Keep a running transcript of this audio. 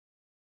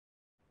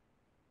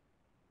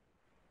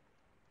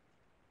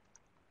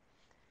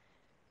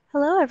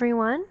Hello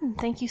everyone, and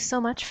thank you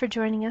so much for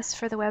joining us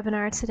for the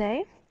webinar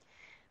today.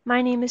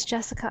 My name is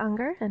Jessica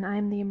Unger, and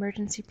I'm the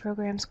Emergency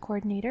Programs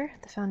Coordinator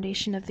at the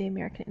Foundation of the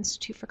American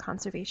Institute for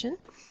Conservation.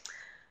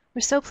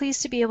 We're so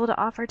pleased to be able to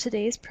offer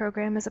today's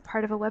program as a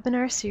part of a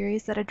webinar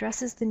series that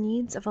addresses the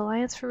needs of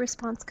Alliance for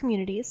Response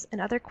communities and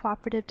other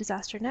cooperative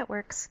disaster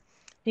networks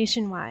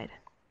nationwide.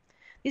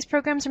 These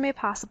programs are made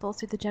possible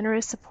through the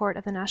generous support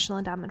of the National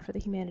Endowment for the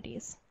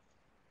Humanities.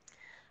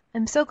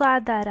 I'm so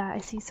glad that I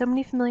see so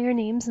many familiar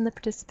names in the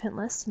participant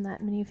list and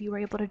that many of you were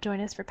able to join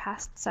us for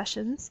past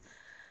sessions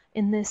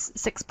in this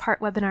 6-part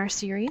webinar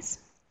series.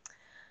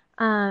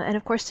 And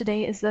of course,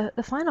 today is the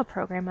final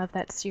program of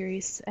that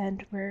series,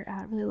 and we're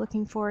really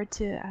looking forward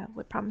to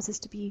what promises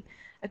to be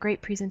a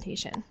great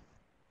presentation.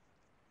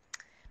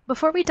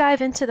 Before we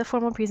dive into the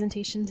formal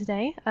presentation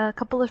today, a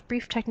couple of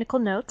brief technical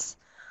notes.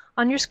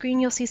 On your screen,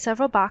 you'll see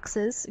several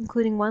boxes,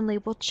 including one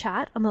labeled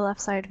Chat on the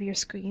left side of your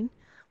screen,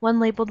 one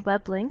labeled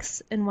Web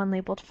Links, and one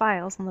labeled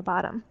Files on the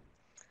bottom.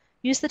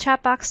 Use the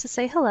chat box to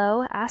say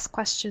hello, ask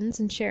questions,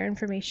 and share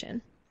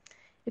information.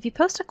 If you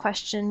post a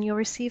question, you'll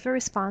receive a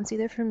response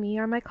either from me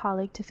or my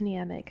colleague, Tiffany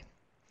Emig.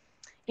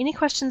 Any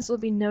questions will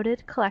be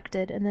noted,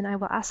 collected, and then I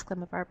will ask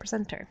them of our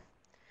presenter.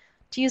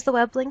 To use the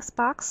Web Links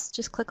box,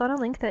 just click on a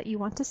link that you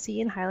want to see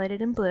and highlight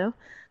it in blue,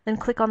 then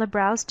click on the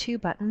Browse To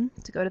button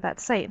to go to that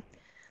site.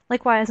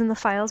 Likewise, in the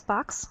Files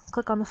box,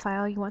 click on the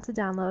file you want to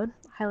download,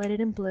 highlight it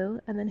in blue,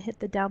 and then hit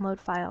the Download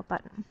File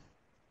button.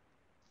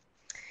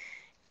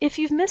 If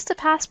you've missed a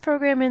past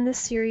program in this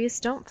series,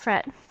 don't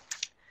fret.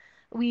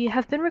 We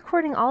have been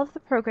recording all of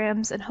the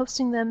programs and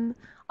hosting them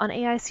on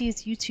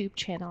AIC's YouTube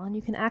channel, and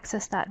you can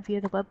access that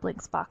via the Web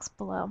Links box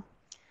below.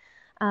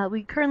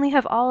 We currently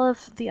have all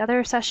of the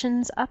other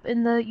sessions up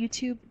in the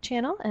YouTube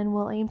channel, and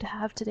we'll aim to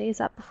have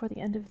today's up before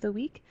the end of the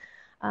week.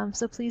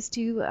 So please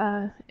do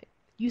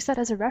use that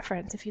as a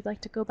reference if you'd like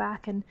to go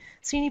back and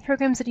see any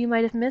programs that you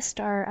might have missed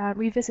or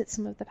revisit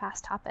some of the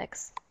past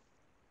topics.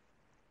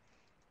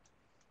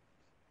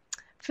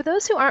 For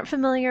those who aren't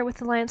familiar with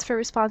the Alliance for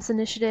Response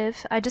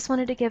initiative, I just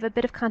wanted to give a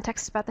bit of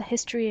context about the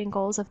history and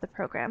goals of the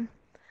program.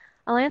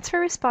 Alliance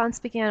for Response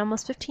began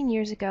almost 15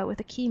 years ago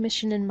with a key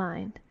mission in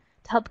mind: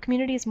 to help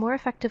communities more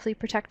effectively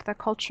protect their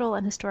cultural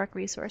and historic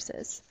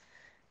resources.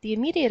 The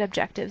immediate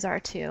objectives are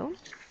to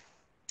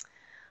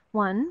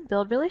 1.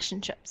 Build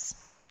relationships,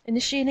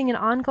 initiating an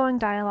ongoing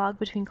dialogue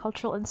between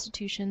cultural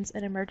institutions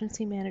and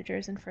emergency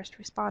managers and first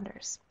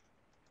responders.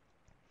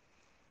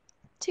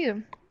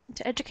 2.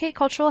 To educate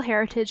cultural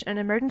heritage and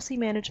emergency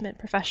management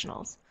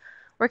professionals,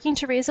 working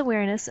to raise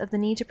awareness of the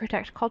need to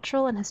protect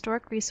cultural and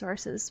historic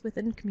resources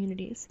within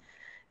communities,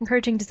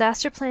 encouraging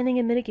disaster planning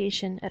and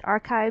mitigation at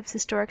archives,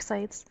 historic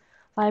sites,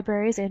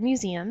 libraries, and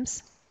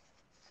museums.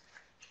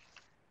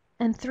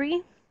 And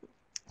 3.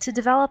 To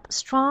develop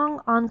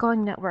strong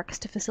ongoing networks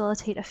to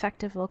facilitate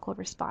effective local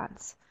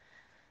response.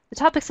 The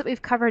topics that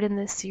we've covered in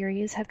this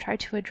series have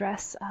tried to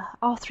address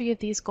all 3 of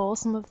these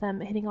goals, some of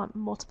them hitting on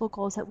multiple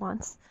goals at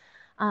once.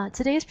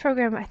 Today's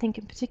program, I think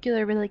in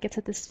particular, really gets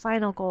at this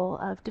final goal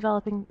of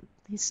developing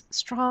these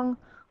strong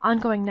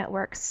ongoing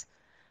networks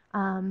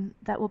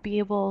that will be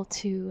able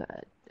to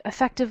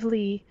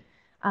effectively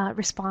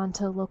respond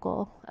to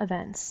local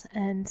events.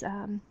 And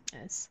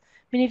as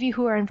many of you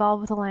who are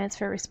involved with Alliance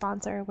for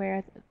Response are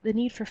aware, the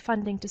need for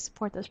funding to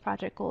support those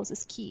project goals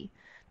is key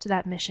to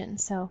that mission.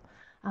 So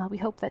we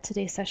hope that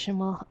today's session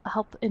will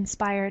help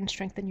inspire and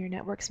strengthen your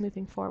networks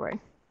moving forward.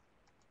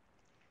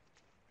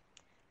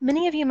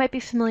 Many of you might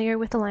be familiar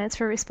with Alliance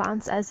for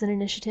Response as an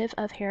initiative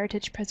of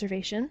heritage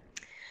preservation,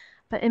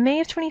 but in May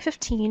of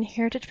 2015,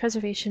 heritage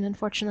preservation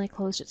unfortunately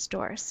closed its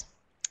doors.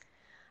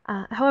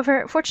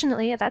 However,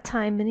 fortunately, at that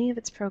time, many of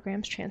its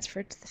programs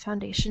transferred to the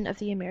foundation of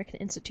the American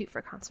Institute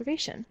for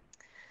Conservation.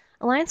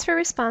 Alliance for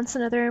Response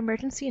and other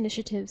emergency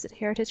initiatives at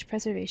heritage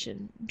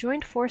preservation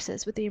joined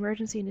forces with the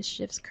emergency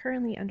initiatives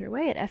currently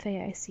underway at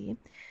FAIC,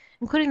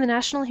 including the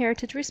National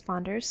Heritage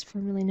Responders,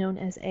 formerly known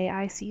as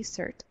AIC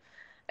CERT,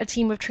 a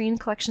team of trained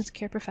collections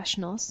care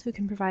professionals who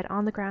can provide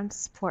on-the-ground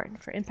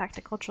support for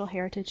impacted cultural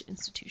heritage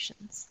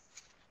institutions.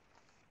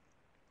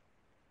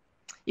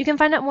 You can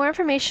find out more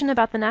information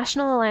about the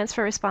National Alliance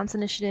for Response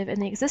Initiative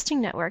and the existing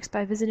networks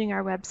by visiting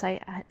our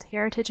website at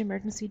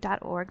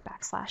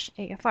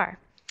heritageenergency.org/AFR.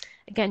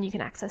 Again, you can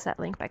access that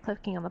link by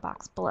clicking on the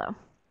box below.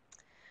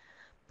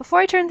 Before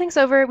I turn things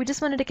over, we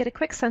just wanted to get a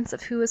quick sense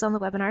of who is on the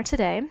webinar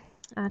today.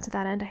 To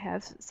that end, I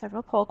have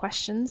several poll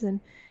questions, and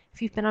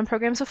if you've been on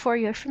programs before,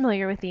 you're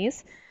familiar with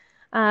these.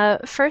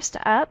 First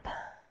up,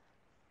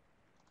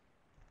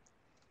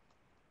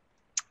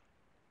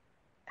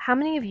 how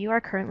many of you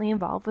are currently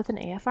involved with an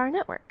AFR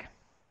network?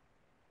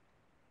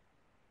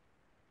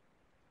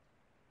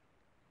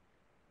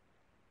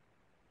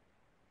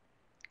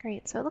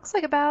 Great, so it looks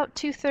like about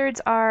 2/3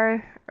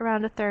 are,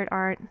 around 1/3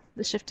 aren't.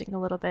 The shifting a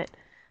little bit.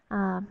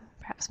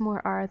 Perhaps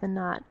more are than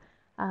not.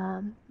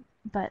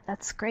 But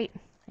that's great.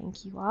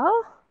 Thank you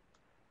all.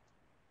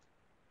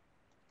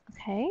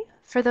 Okay,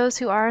 for those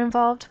who are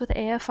involved with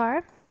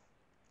AFR,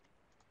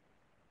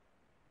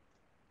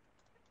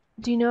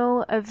 Do you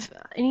know of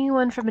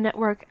anyone from a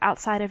network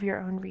outside of your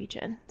own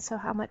region? So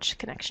how much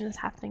connection is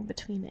happening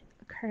between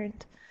the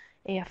current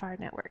AFR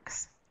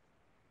networks?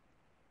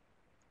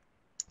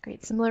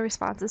 Great, similar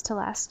responses to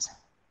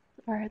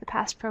the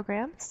past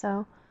program.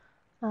 So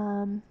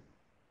um,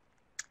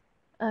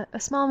 a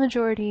small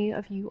majority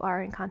of you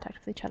are in contact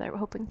with each other. We're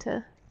hoping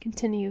to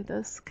continue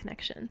those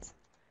connections.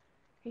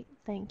 Great,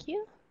 thank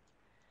you.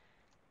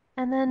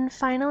 And then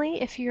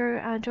finally, if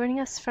you're joining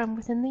us from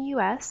within the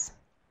US,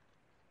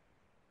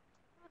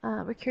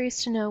 we're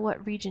curious to know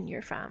what region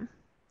you're from.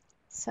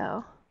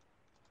 So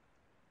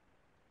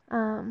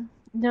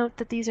note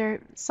that these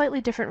are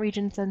slightly different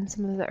regions than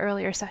some of the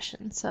earlier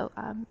sessions. So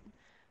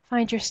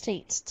find your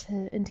states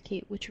to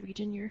indicate which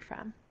region you're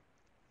from.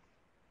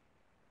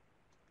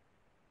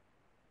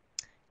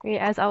 Great,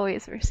 as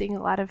always, we're seeing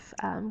a lot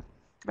of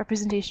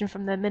representation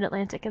from the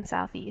Mid-Atlantic and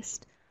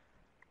Southeast.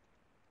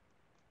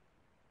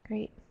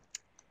 Great.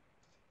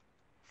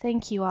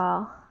 Thank you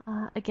all.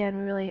 Again,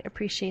 we really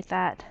appreciate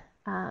that.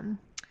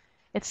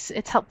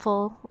 It's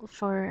helpful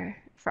for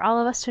all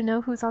of us to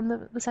know who's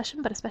on the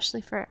session, but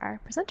especially for our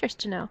presenters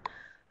to know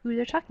who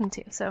they're talking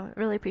to. So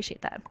really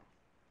appreciate that.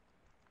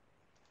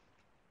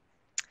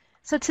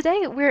 So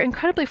today we're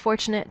incredibly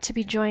fortunate to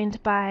be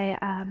joined by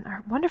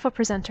our wonderful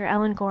presenter,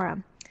 Ellen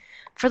Gorham.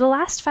 For the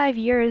last 5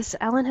 years,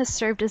 Ellen has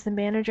served as the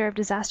manager of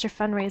disaster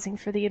fundraising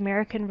for the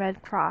American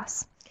Red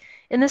Cross.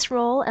 In this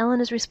role, Ellen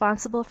is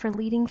responsible for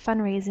leading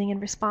fundraising in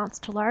response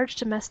to large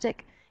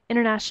domestic,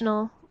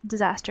 international, and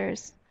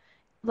disasters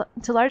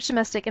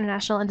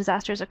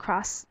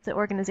across the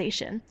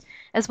organization,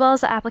 as well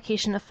as the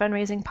application of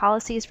fundraising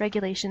policies,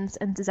 regulations,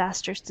 and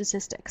disaster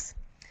statistics.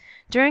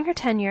 During her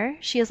tenure,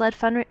 she has led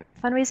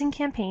fundraising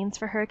campaigns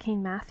for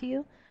Hurricane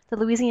Matthew, the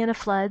Louisiana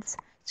floods,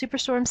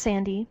 Superstorm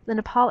Sandy, the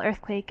Nepal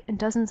earthquake, and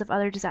dozens of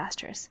other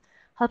disasters,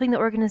 helping the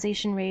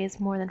organization raise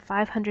more than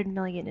 $500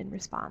 million in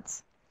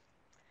response.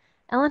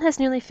 Ellen has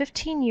nearly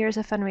 15 years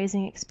of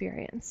fundraising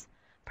experience.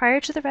 Prior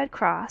to the Red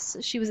Cross,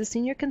 she was a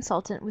senior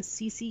consultant with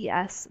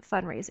CCS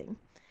Fundraising.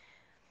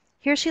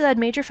 Here she led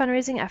major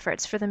fundraising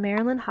efforts for the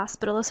Maryland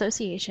Hospital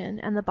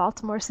Association and the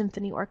Baltimore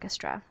Symphony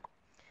Orchestra.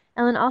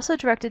 Ellen also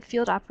directed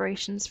field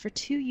operations for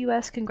 2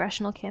 U.S.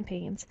 congressional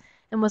campaigns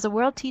and was a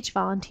World Teach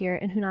volunteer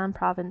in Hunan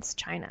Province,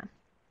 China.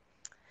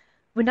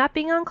 When not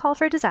being on call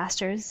for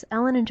disasters,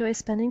 Ellen enjoys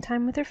spending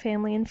time with her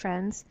family and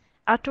friends,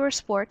 outdoor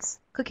sports,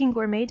 cooking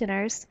gourmet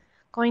dinners,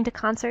 going to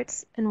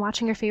concerts, and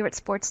watching her favorite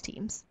sports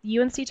teams, the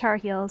UNC Tar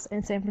Heels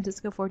and San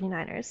Francisco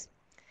 49ers.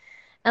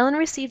 Ellen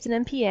received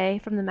an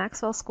MPA from the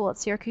Maxwell School at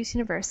Syracuse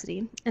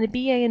University and a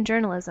BA in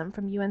journalism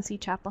from UNC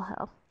Chapel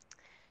Hill.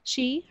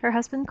 She, her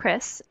husband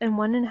Chris, and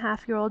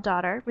 1.5-year-old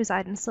daughter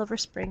reside in Silver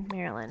Spring,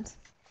 Maryland.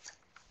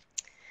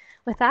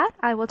 With that,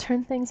 I will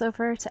turn things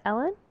over to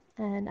Ellen,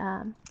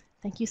 and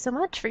thank you so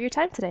much for your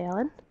time today,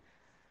 Ellen.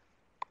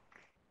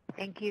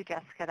 Thank you,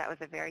 Jessica. That was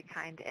a very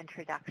kind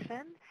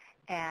introduction.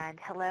 And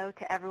hello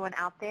to everyone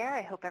out there.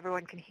 I hope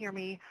everyone can hear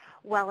me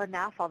well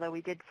enough, although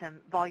we did some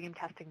volume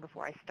testing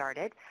before I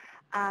started.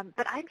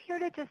 But I'm here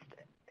to just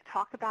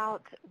talk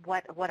about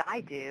what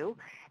I do,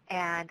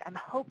 and I'm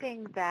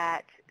hoping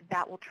that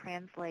that will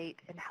translate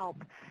and help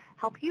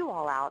you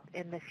all out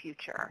in the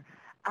future.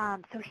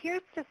 So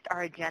here's just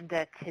our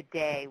agenda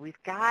today.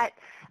 We've got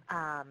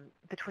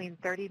between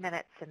 30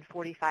 minutes and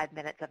 45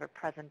 minutes of a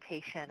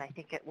presentation. I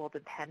think it will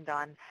depend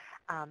on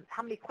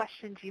how many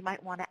questions you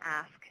might want to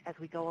ask as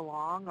we go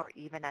along or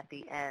even at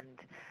the end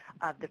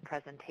of the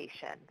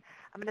presentation.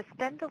 I'm going to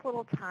spend a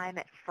little time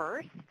at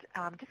first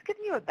just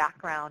giving you a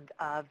background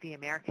of the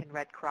American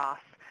Red Cross.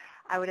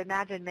 I would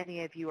imagine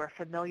many of you are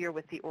familiar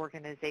with the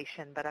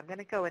organization, but I'm going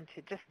to go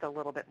into just a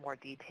little bit more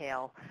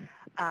detail,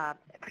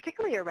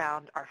 particularly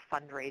around our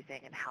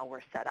fundraising and how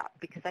we're set up,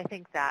 because I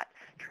think that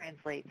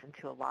translates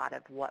into a lot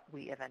of what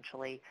we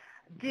eventually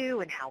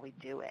do and how we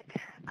do it.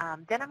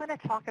 Then I'm going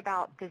to talk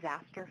about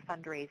disaster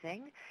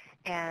fundraising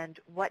and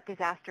what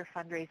disaster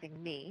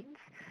fundraising means.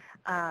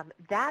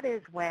 That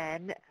is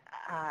when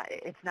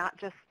it's not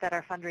just that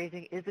our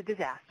fundraising is a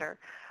disaster,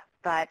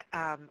 but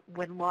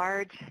when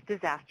large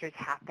disasters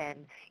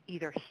happen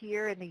either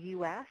here in the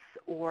U.S.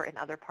 or in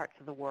other parts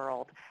of the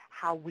world,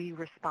 how we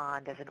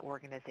respond as an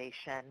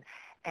organization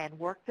and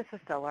work to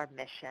fulfill our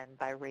mission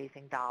by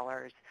raising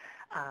dollars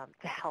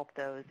to help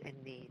those in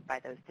need by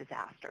those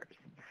disasters.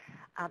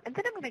 And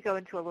then I'm going to go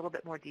into a little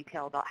bit more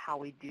detail about how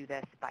we do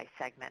this by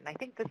segment. And I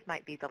think this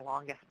might be the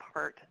longest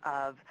part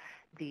of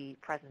the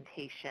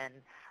presentation.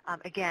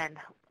 Again,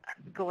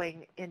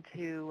 going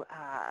into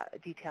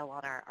detail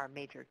on our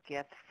major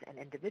gifts and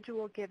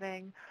individual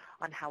giving,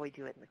 on how we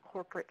do it in the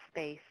corporate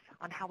space,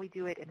 on how we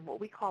do it in what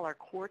we call our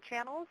core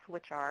channels,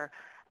 which are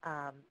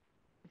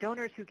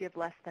donors who give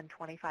less than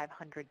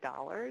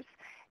 $2,500,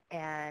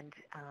 and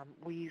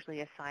we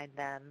usually assign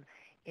them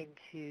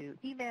into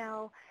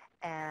email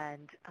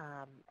and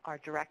our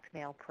direct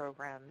mail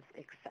programs,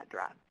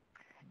 etc.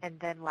 And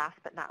then last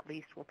but not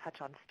least, we'll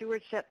touch on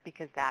stewardship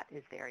because that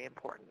is very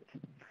important.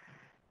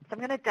 So I'm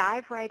going to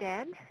dive right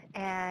in,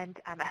 and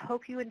I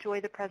hope you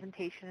enjoy the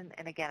presentation,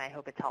 and again, I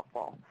hope it's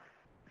helpful.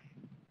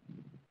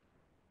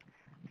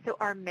 So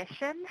our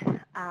mission,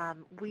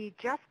 we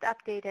just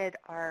updated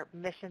our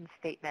mission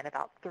statement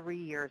about 3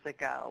 years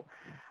ago.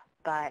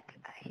 But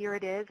here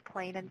it is,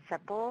 plain and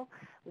simple.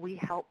 We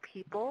help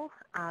people,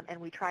 and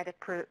we try to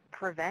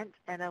prevent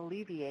and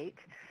alleviate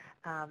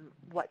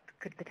what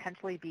could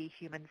potentially be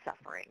human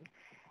suffering.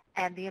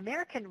 And the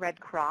American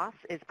Red Cross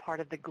is part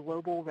of the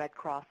global Red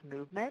Cross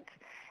movement.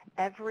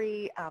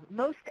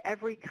 Most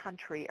every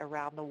country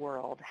around the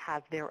world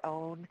has their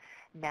own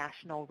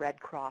national Red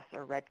Cross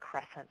or Red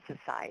Crescent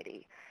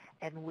society.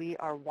 And we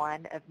are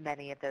one of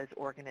many of those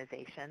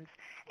organizations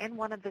and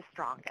one of the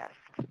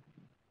strongest.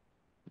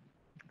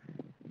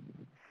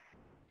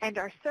 And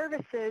our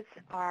services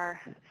are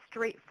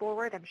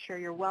straightforward. I'm sure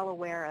you're well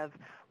aware of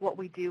what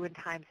we do in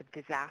times of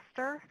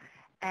disaster.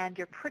 And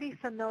you're pretty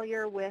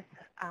familiar with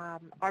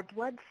our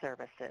blood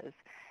services.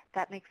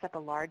 That makes up a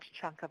large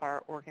chunk of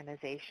our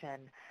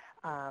organization.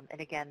 And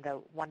again,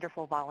 the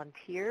wonderful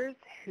volunteers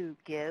who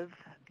give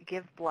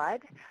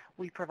blood.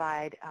 We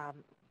provide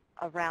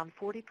around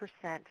 40%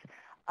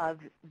 of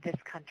this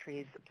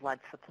country's blood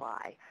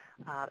supply,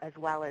 as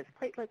well as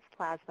platelets,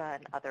 plasma,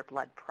 and other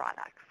blood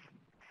products.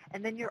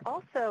 And then you're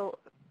also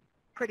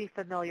pretty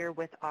familiar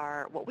with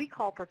our, what we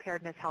call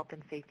preparedness, health,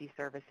 and safety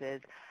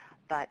services,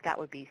 but that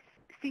would be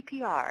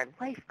CPR,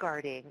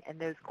 lifeguarding, and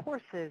those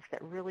courses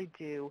that really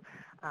do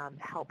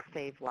help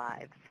save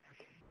lives.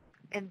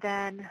 And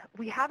then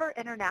we have our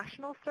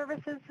international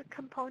services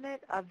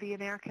component of the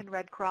American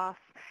Red Cross,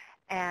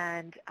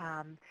 and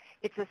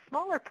it's a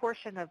smaller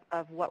portion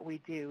of what we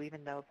do,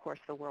 even though, of course,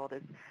 the world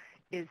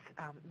is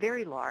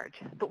very large.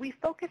 But we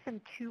focus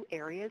in 2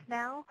 areas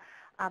now.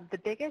 The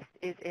biggest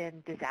is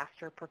in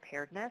disaster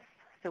preparedness.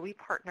 So we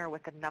partner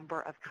with a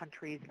number of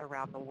countries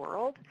around the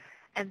world.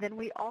 And then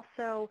we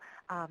also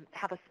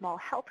have a small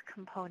health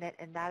component,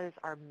 and that is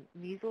our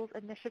measles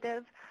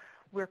initiative.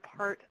 We're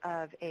part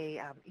of a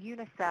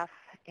UNICEF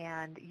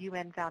and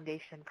UN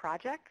Foundation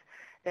project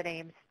that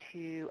aims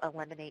to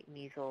eliminate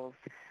measles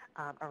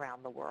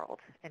around the world.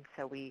 And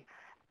so we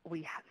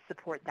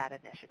support that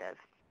initiative.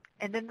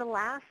 And then the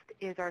last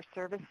is our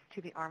service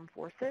to the armed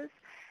forces.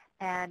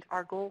 And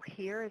our goal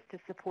here is to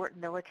support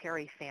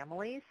military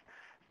families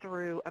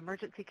through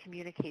emergency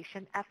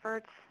communication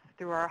efforts,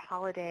 through our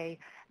Holiday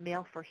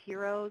Mail for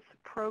Heroes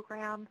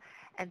program,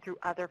 and through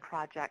other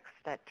projects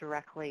that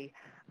directly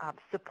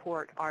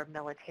support our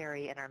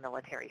military and our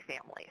military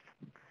families.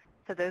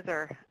 So those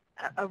are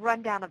a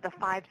rundown of the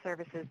 5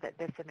 services that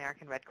this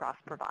American Red Cross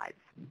provides.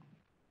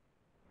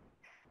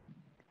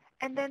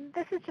 And then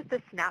this is just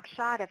a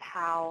snapshot of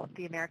how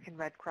the American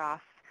Red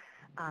Cross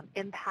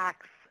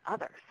impacts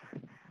others.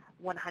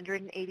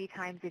 180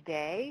 times a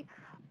day,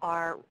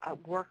 our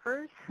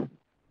workers,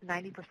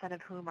 90%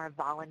 of whom are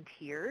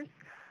volunteers,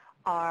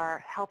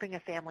 are helping a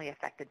family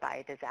affected by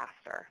a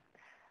disaster.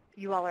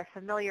 You all are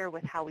familiar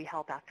with how we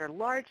help after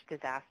large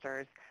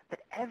disasters, but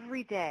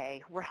every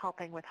day we're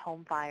helping with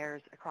home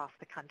fires across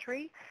the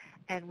country,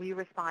 and we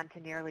respond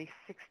to nearly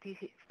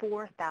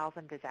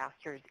 64,000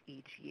 disasters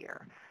each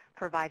year,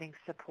 providing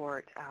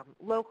support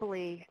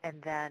locally,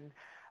 and then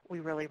we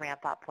really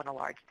ramp up when a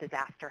large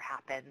disaster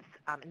happens.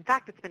 In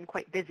fact, it's been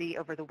quite busy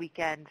over the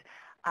weekend.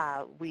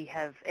 We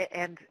have,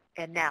 and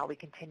now we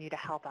continue to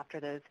help after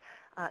those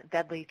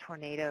deadly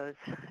tornadoes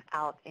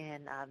out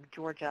in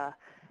Georgia,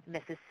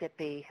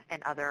 Mississippi,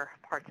 and other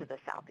parts of the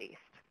Southeast.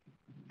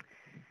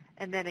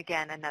 And then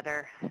again,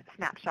 another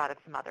snapshot of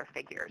some other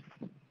figures.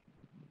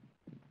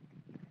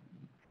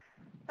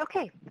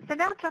 Okay, so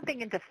now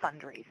jumping into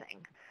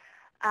fundraising.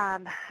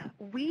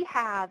 We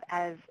have,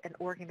 as an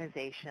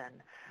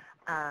organization,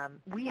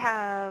 we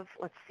have,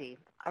 let's see,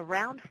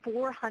 around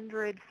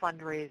 400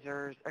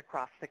 fundraisers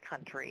across the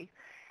country,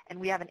 and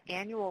we have an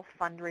annual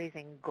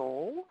fundraising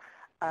goal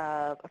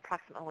of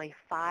approximately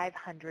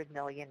 $500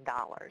 million.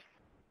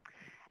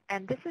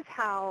 And this is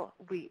how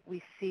we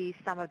see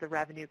some of the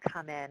revenue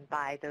come in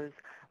by those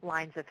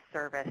lines of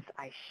service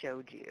I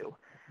showed you.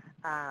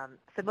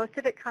 So most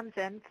of it comes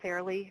in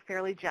fairly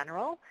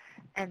general,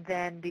 and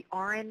then the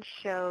orange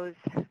shows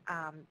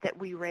that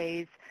we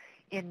raise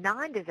in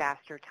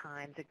non-disaster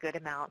times a good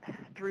amount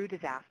through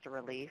disaster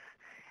relief.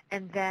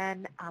 And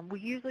then we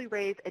usually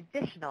raise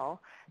additional.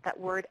 That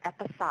word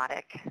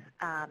episodic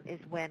is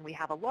when we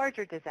have a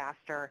larger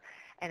disaster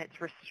and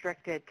it's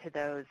restricted to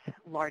those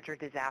larger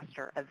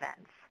disaster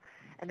events.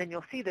 And then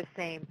you'll see the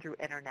same through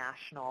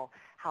international,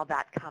 how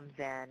that comes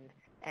in,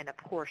 and a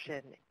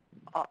portion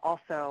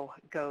also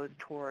goes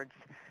towards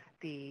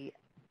the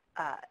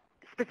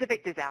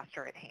specific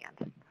disaster at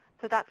hand.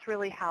 So that's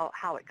really how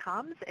it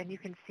comes, and you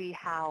can see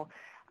how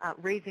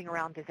raising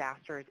around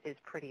disasters is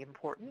pretty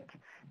important.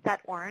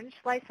 That orange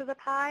slice of the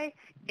pie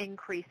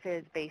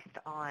increases based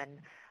on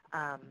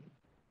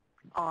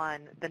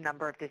the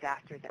number of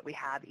disasters that we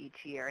have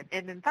each year.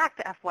 And in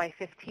fact,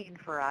 FY15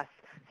 for us,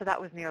 so that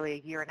was nearly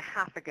a year and a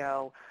half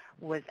ago,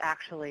 was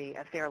actually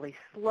a fairly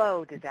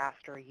slow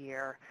disaster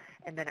year,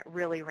 and then it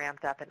really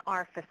ramped up in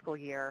our fiscal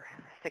year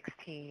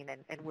 16,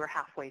 and we're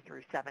halfway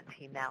through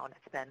 17 now, and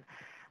it's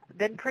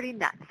been pretty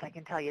nuts, I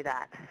can tell you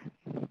that.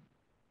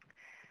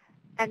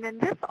 And then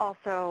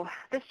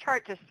this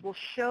chart just will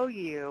show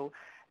you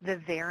the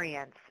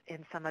variance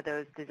in some of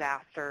those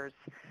disasters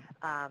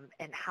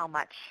and how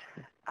much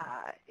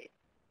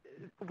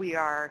we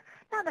are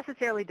not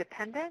necessarily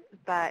dependent,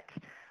 but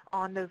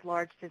on those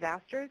large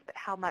disasters, but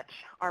how much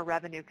our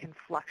revenue can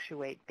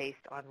fluctuate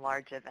based on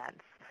large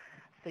events.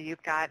 So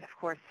you've got, of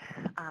course,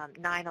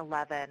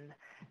 9/11.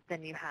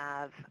 Then you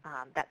have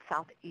that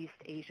Southeast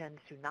Asian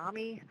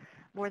tsunami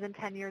more than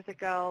 10 years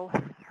ago,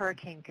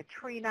 Hurricane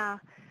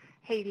Katrina,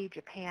 Haiti,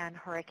 Japan,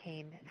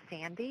 Hurricane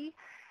Sandy,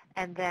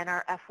 and then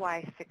our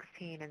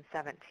FY16 and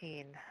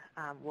 17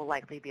 will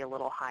likely be a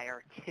little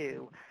higher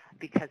too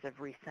because of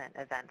recent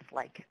events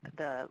like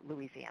the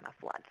Louisiana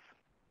floods.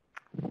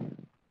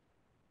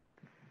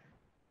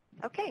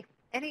 Okay,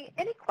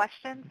 any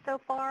questions so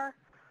far?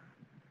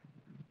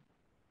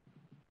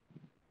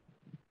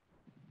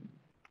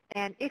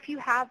 And if you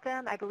have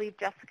them, I believe,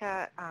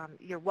 Jessica,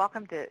 you're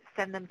welcome to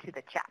send them to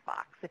the chat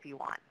box if you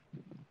want.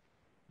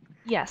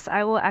 Yes,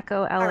 I will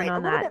echo Ellen All right,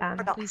 on a little that. bit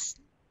more about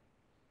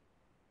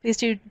Please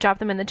do drop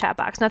them in the chat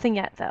box. Nothing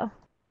yet, though.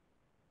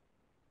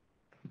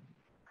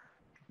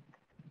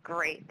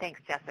 Great,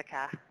 thanks,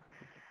 Jessica.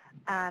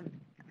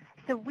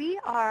 So we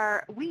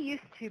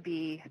used to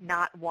be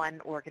not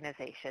one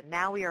organization.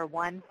 Now we are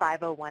one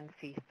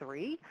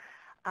 501c3.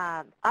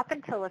 Up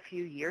until a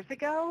few years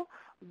ago,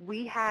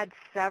 we had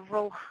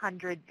several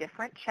hundred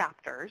different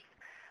chapters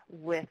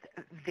with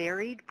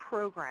varied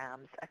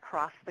programs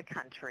across the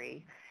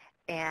country.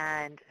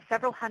 And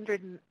several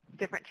hundred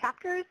different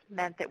chapters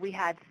meant that we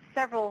had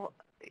several,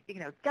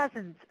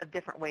 dozens of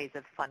different ways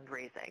of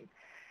fundraising.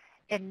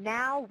 And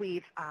now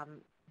we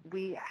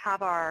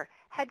have our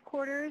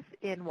headquarters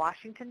in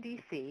Washington,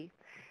 D.C.,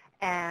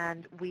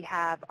 and we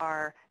have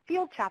our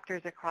field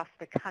chapters across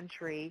the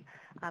country.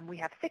 We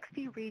have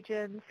 60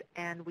 regions,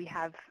 and we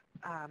have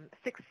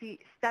 60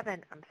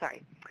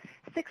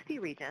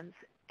 regions,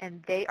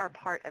 and they are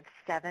part of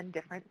 7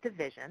 different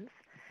divisions.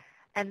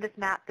 And this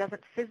map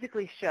doesn't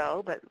physically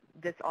show, but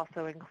this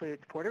also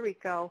includes Puerto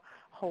Rico,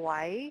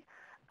 Hawaii,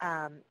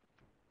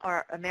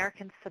 our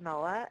American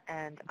Samoa,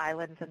 and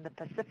islands in the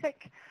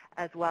Pacific,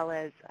 as well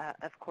as,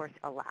 of course,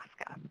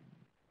 Alaska.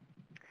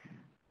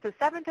 So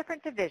 7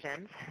 different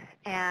divisions,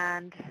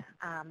 and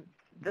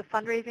the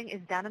fundraising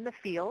is done in the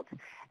field.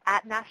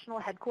 At national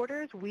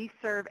headquarters, we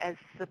serve as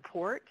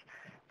support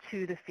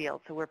to the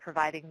field. So we're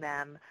providing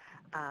them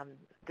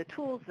the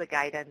tools, the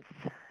guidance,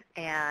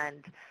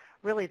 and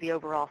really the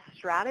overall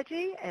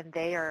strategy, and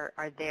they are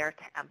there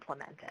to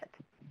implement it.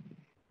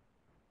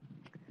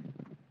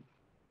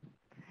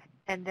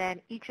 And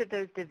then each of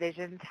those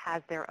divisions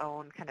has their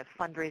own kind of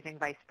fundraising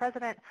vice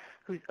president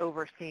who's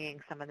overseeing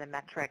some of the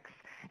metrics.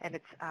 And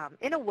it's,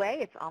 in a way,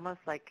 it's almost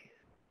like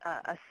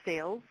a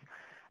sales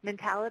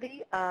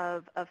mentality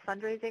of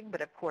fundraising, but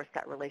of course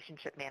that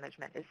relationship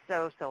management is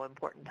so, so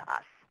important to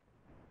us.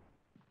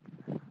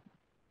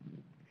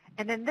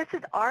 And then this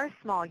is our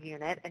small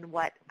unit and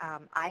what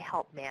I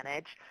help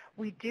manage.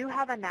 We do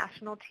have a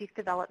National Chief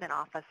Development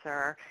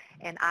Officer,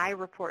 and I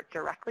report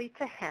directly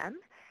to him.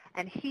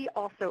 And he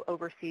also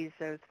oversees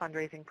those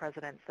fundraising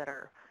presidents that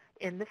are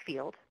in the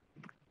field,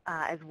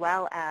 as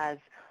well as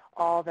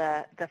all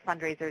the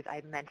fundraisers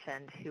I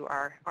mentioned who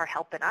are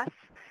helping us.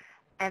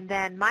 And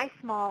then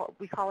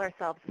we call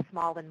ourselves a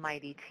small and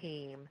mighty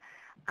team.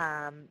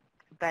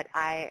 But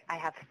I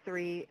have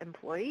 3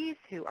 employees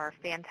who are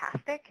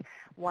fantastic.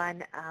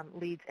 One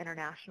leads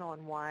international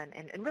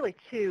and really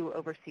 2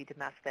 oversee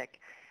domestic.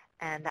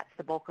 And that's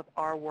the bulk of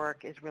our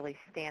work, is really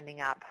standing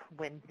up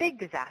when big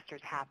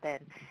disasters happen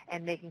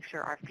and making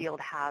sure our field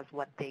has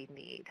what they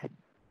need.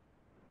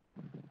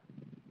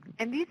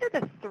 And these are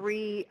the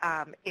 3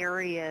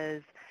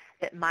 areas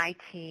that my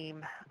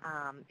team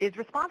is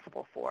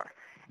responsible for.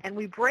 And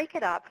we break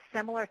it up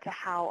similar to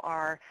how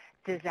our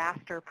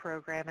disaster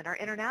program and our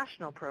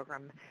international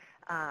program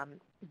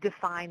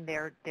define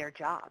their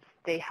jobs.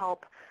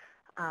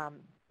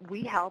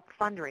 We help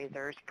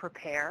fundraisers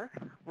prepare,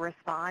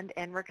 respond,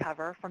 and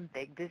recover from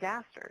big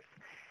disasters.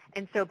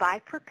 And so by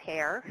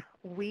prepare,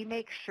 we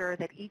make sure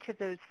that each of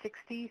those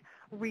 60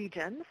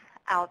 regions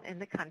out in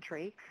the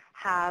country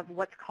have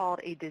what's called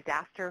a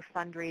disaster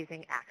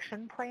fundraising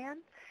action plan.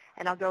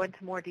 And I'll go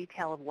into more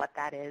detail of what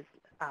that is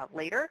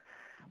later.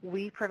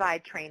 We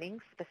provide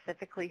training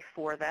specifically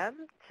for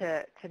them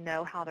to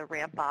know how to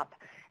ramp up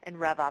and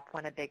rev up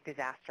when a big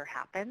disaster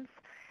happens.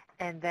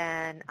 And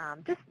then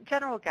just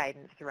general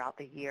guidance throughout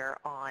the year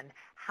on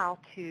how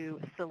to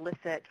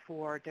solicit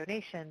for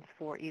donations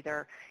for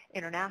either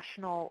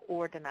international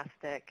or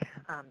domestic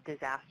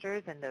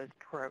disasters and those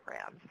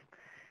programs.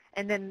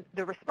 And then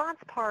the response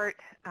part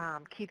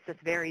keeps us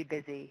very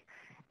busy,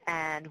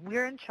 and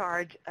we're in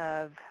charge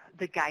of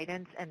the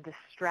guidance and the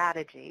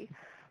strategy.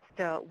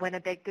 So when a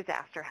big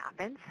disaster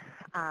happens,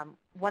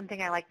 one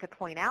thing I like to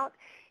point out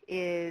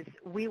is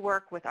we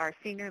work with our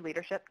senior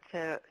leadership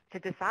to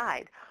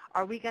decide,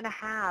 are we going to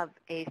have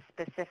a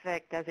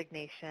specific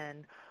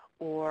designation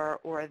or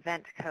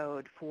event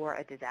code for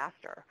a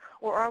disaster,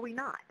 or are we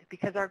not?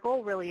 Because our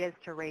goal really is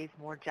to raise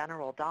more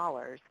general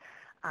dollars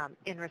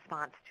in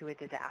response to a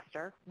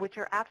disaster, which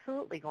are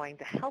absolutely going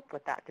to help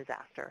with that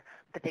disaster,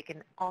 but they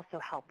can also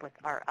help with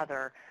our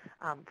other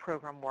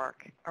program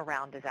work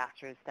around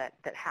disasters that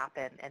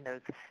happen in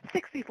those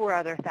 64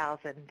 other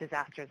thousand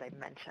disasters I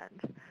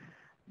mentioned.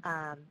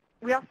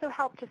 We also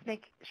help just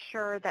make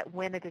sure that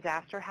when a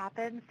disaster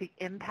happens, the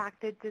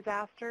impacted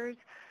disasters,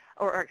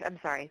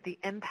 the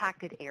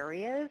impacted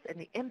areas and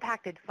the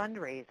impacted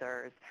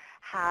fundraisers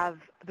have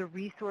the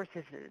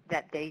resources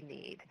that they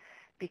need.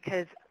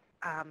 Because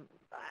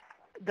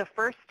the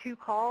first two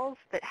calls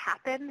that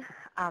happen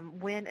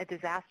when a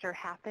disaster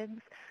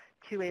happens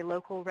to a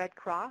local Red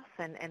Cross,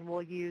 and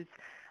we'll use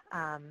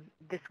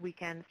this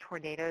weekend's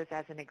tornadoes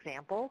as an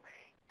example,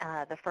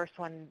 the first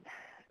one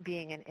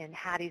being in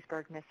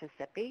Hattiesburg,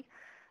 Mississippi,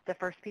 the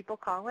first people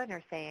calling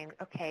are saying,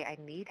 okay, I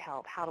need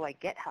help. How do I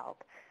get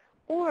help?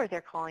 Or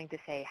they're calling to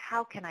say,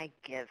 how can I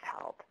give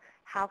help?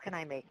 How can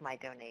I make my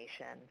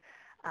donation?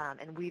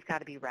 And we've got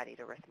to be ready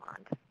to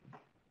respond.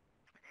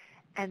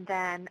 And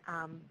then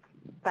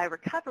by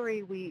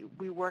recovery,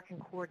 we work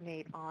and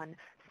coordinate on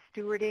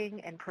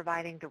stewarding and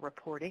providing the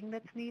reporting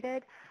that's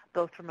needed,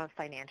 both from a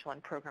financial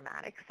and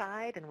programmatic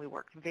side, and we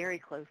work very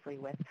closely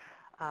with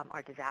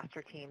our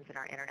disaster teams and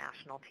our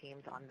international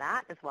teams on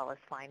that, as well as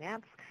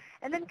finance,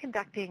 and then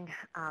conducting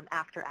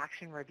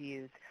after-action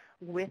reviews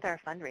with our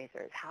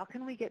fundraisers. How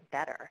can we get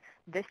better?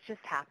 This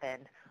just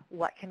happened.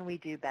 What can we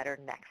do better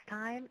next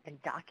time?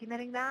 And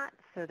documenting that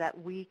so that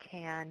we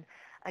can,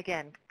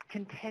 again,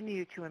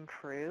 continue to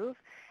improve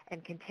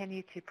and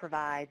continue to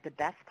provide the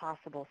best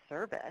possible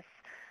service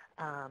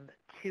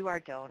to our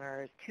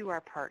donors, to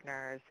our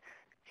partners,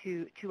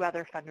 to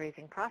other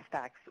fundraising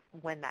prospects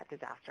when that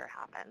disaster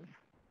happens.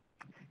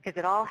 Because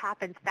it all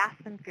happens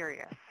fast and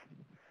furious.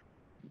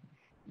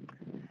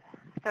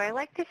 So I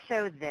like to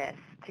show this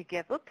to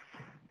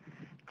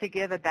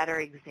give a better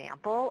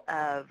example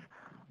of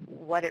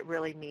what it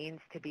really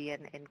means to be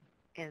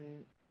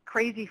in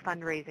crazy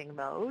fundraising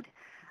mode.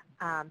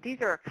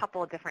 These are a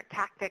couple of different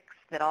tactics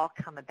that all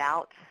come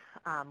about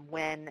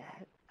when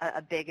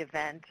a big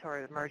event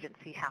or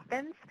emergency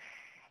happens.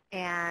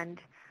 And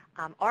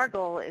our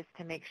goal is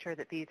to make sure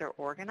that these are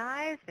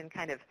organized and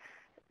kind of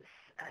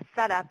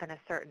set up in a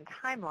certain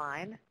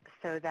timeline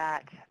so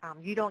that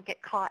you don't get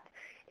caught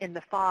in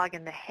the fog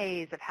and the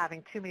haze of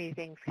having too many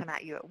things come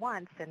at you at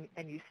once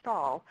and you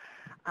stall.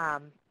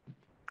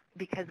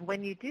 Because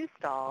when you do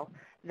stall,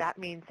 that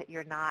means that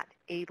you're not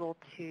able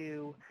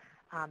to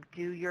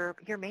do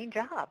your main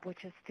job,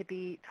 which is to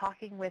be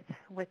talking with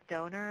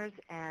donors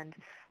and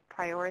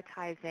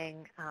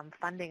prioritizing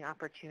funding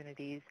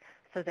opportunities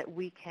so that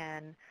we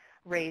can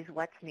raise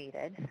what's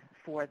needed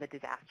for the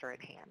disaster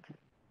at hand.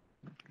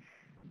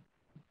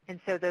 And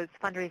so those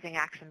fundraising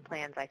action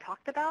plans I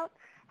talked about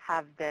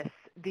have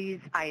these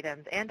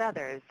items and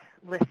others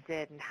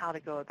listed and how to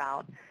go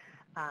about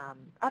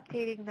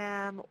updating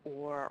them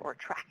or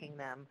tracking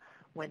them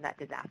when that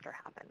disaster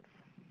happens.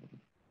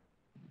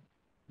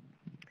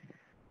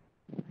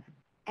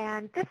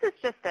 And this is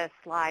just a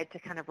slide to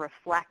kind of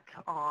reflect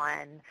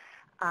on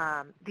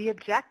the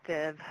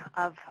objective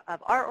of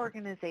our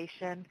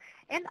organization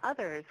and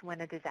others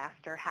when a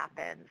disaster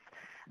happens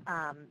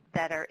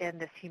that are in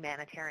this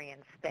humanitarian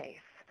space.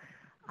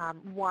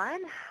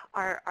 One,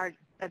 our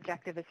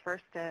objective is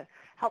first to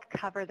help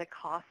cover the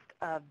cost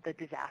of the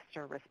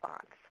disaster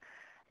response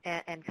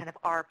and kind of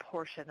our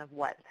portion of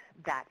what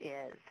that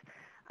is.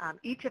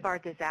 Each of our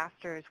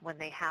disasters, when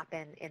they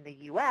happen in the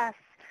U.S.,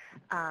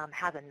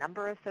 has a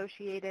number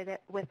associated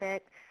with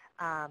it,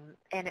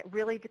 and it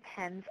really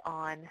depends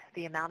on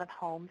the amount of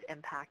homes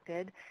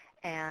impacted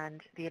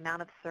and the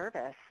amount of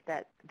service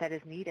that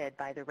is needed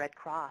by the Red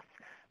Cross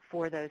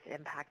for those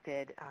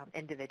impacted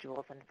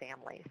individuals and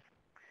families.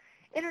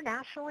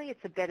 Internationally,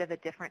 it's a bit of a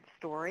different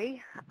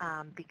story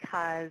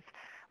because,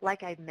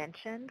 like I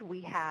mentioned,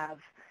 we have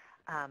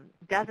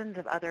dozens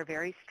of other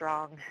very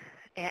strong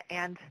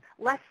and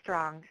less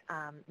strong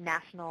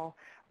national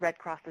Red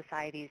Cross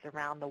societies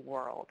around the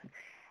world.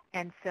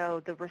 And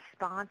so the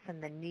response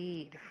and the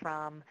need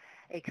from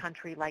a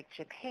country like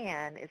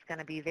Japan is going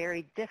to be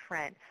very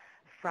different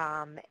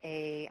from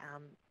a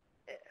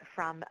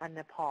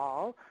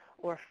Nepal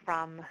or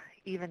from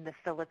even the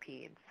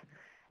Philippines.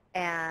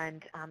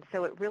 And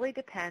so it really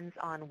depends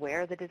on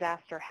where the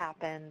disaster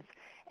happens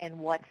and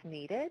what's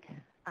needed.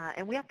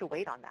 And we have to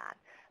wait on that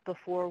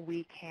before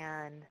we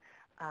can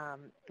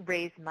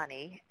raise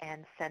money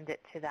and send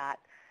it to that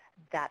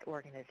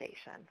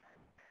organization.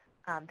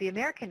 The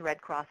American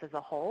Red Cross as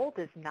a whole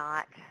does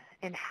not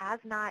and has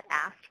not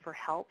asked for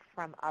help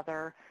from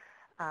other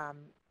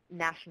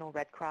national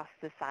Red Cross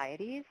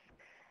societies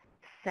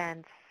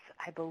since,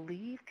 I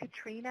believe,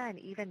 Katrina, and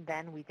even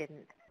then we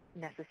didn't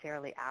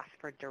necessarily ask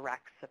for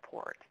direct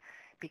support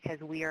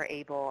because we are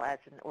able as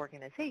an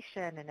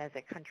organization and as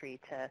a country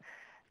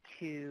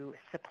to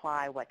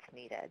supply what's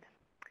needed.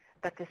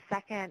 But the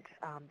second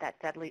that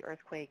deadly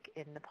earthquake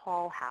in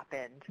Nepal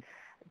happened,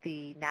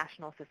 the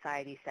National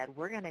Society said,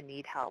 we're going to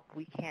need help.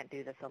 We can't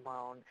do this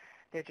alone.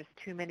 There are just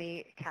too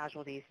many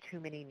casualties, too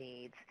many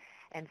needs.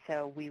 And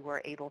so we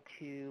were able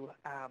to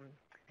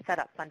set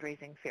up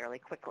fundraising fairly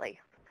quickly.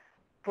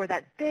 For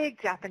that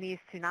big Japanese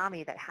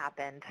tsunami that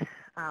happened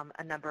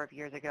a number of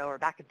years ago, or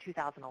back in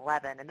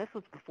 2011, and this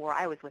was before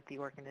I was with the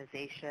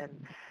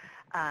organization,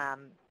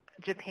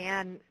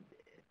 Japan,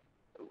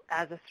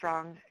 as a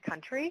strong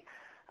country,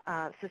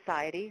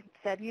 society,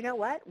 said, you know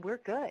what, we're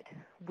good.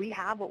 We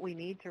have what we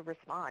need to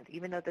respond.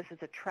 Even though this is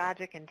a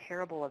tragic and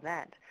terrible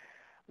event,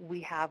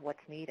 we have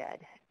what's needed.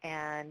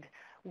 And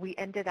we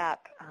ended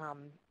up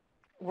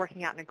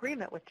working out an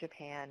agreement with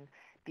Japan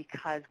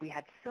because we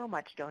had so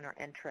much donor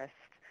interest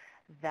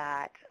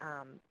that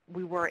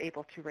we were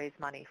able to raise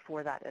money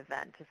for that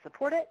event to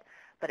support it,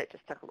 but it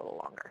just took a little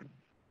longer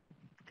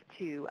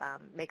to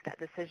make that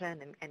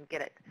decision and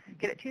get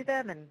it to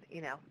them. And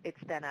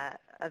it's been a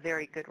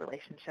very good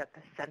relationship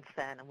since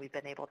then, and we've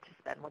been able to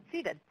spend what's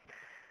needed.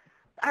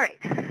 All right,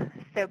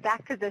 so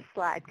back to this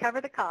slide,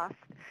 cover the cost.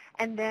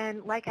 And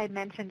then, like I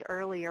mentioned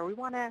earlier, we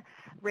want to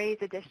raise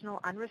additional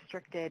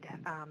unrestricted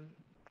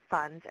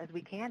funds as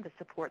we can to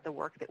support the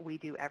work that we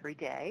do every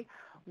day,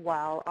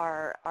 while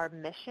our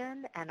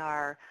mission and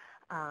our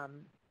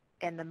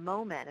and the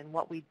moment and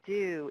what we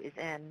do is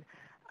in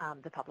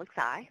the public's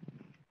eye.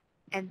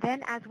 And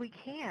then as we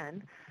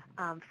can,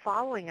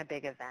 following a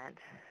big event,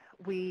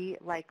 we,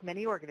 like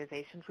many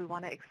organizations, we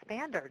want to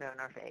expand our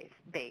donor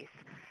base,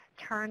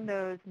 turn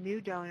those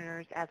new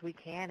donors as we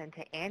can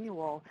into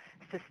annual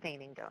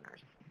sustaining donors.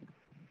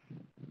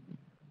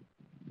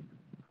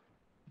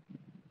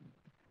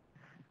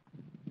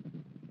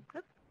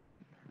 Oops.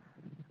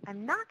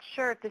 I'm not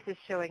sure if this is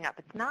showing up.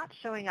 It's not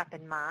showing up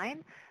in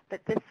mine,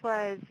 but this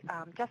was,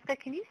 Jessica,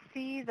 can you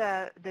see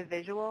the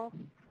visual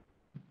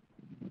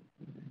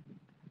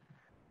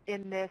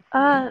in this?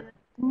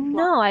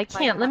 No, I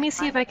can't. Let me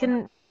see if I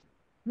can. can.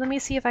 Let me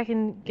see if I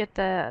can get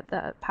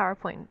the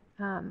PowerPoint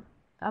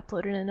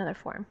uploaded in another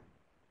form,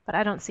 but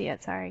I don't see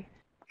it. Sorry.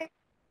 Okay.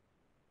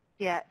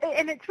 Yeah,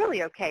 and it's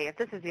really okay if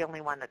this is the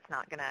only one that's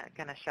not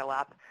gonna show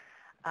up.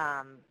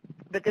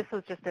 But this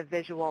was just a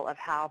visual of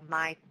how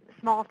my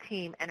small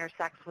team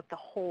intersects with the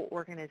whole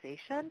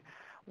organization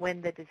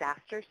when the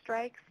disaster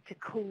strikes to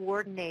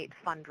coordinate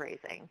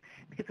fundraising,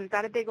 because we've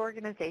got a big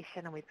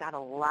organization and we've got a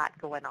lot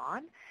going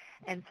on.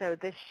 And so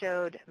this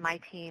showed my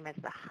team as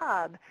the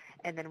hub,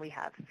 and then we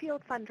have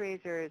field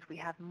fundraisers, we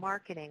have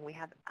marketing, we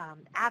have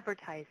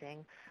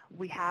advertising,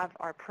 we have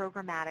our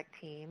programmatic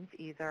teams,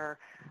 either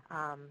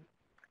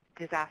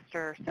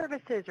disaster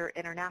services or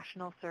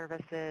international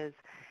services,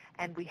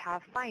 and we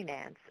have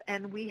finance,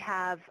 and we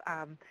have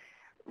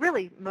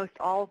really most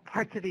all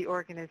parts of the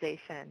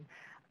organization,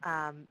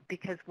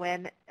 because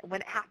when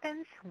it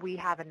happens, we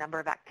have a number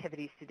of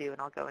activities to do,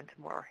 and I'll go into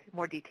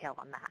more detail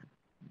on that.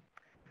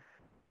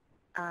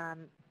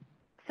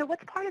 So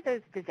what's part of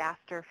those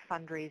disaster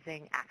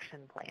fundraising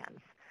action plans?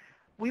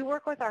 We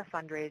work with our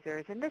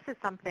fundraisers, and this is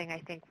something I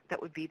think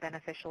that would be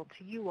beneficial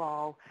to you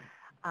all.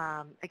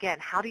 Again,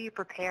 how do you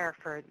prepare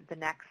for the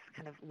next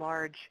kind of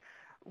large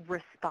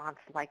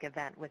response-like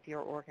event with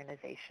your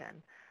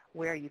organization,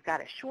 where you've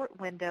got a short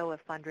window of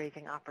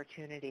fundraising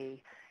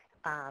opportunity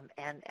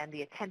and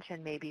the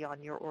attention may be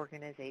on your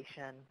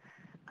organization?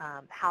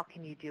 How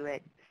can you do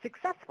it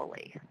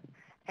successfully?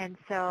 And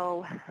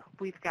so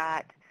we've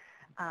got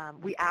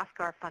we ask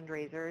our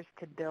fundraisers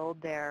to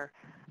build their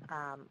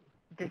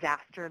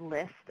disaster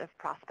list of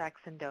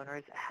prospects and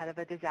donors ahead of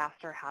a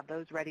disaster, have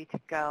those ready to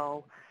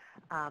go.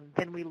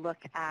 Then we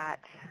look at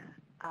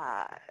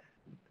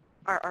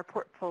our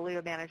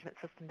portfolio management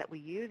system that we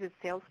use is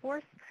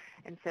Salesforce,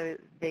 and so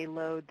they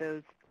load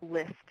those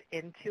lists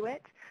into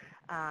it.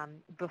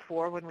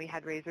 Before, when we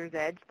had Razor's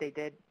Edge, they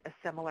did a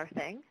similar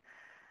thing.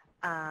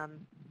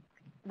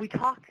 We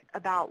talk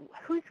about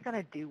who's going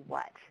to do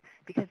what,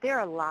 because there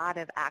are a lot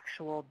of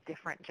actual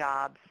different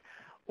jobs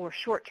or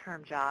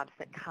short-term jobs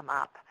that come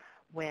up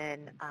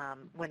when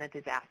a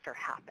disaster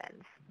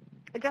happens.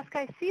 And Jessica,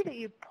 I see that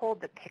you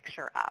pulled the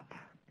picture up.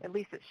 At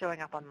least it's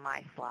showing up on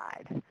my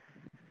slide.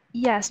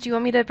 Yes. Do you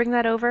want me to bring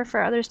that over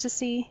for others to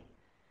see?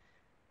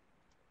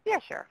 Yeah,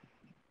 sure.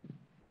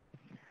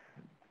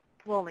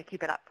 We'll only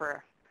keep it up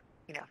for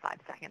 5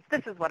 seconds.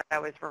 This is what I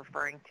was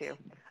referring to.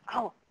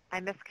 Oh, I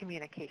missed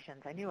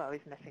communications. I knew I was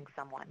missing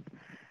someone.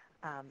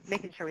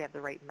 Making sure we have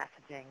the right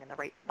messaging and the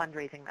right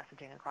fundraising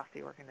messaging across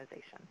the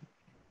organization.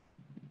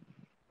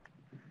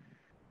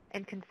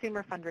 And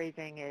consumer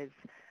fundraising is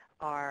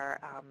our,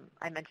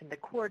 I mentioned the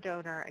core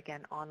donor,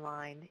 again,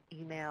 online,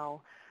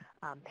 email,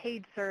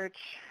 paid search,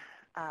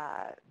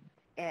 our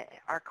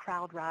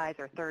CrowdRise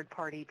or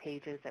third-party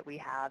pages that we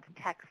have,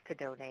 text to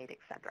donate,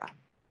 etc.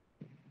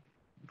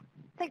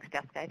 Thanks,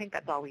 Jessica. I think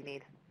that's all we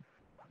need.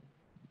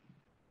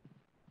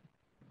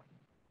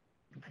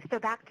 So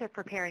back to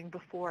preparing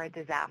before a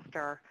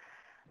disaster.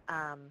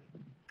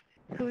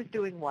 Who's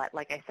doing what?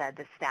 Like I said,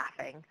 the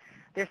staffing.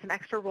 There's some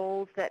extra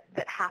roles that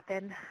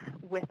happen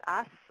with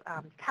us.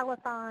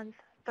 Telethons,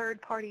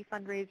 third-party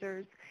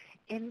fundraisers,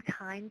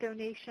 in-kind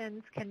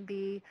donations can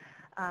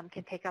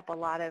take up a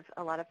lot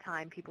of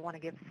time. People want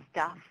to give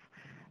stuff.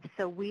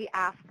 So we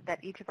ask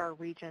that each of our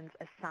regions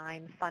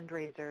assign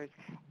fundraisers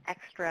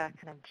extra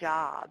kind of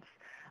jobs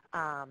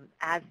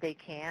as they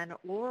can,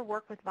 or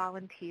work with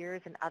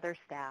volunteers and other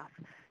staff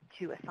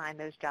to assign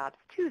those jobs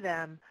to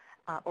them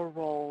or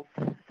roles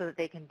so that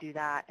they can do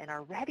that and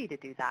are ready to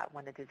do that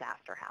when a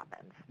disaster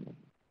happens.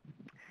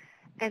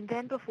 And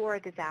then before a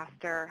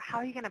disaster, how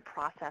are you going to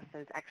process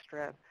those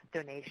extra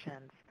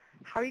donations?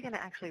 How are you going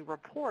to actually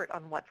report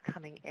on what's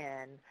coming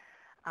in?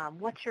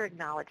 What's your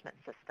acknowledgement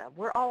system?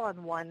 We're all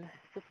on one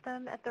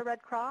system at the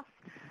Red Cross,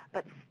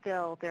 but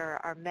still there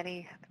are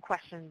many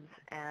questions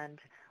and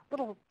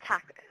little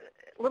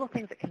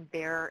things that can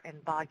bear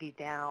and bog you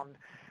down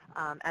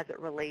as it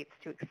relates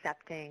to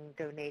accepting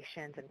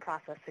donations and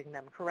processing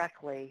them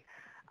correctly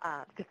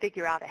to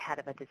figure out ahead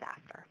of a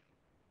disaster.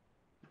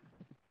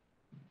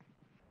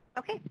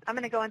 Okay, I'm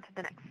going to go into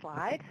the next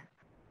slide.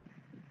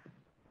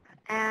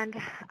 And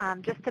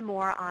just some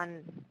more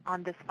on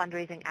this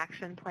fundraising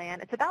action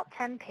plan. It's about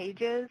 10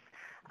 pages.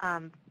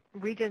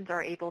 Regions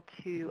are able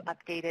to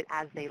update it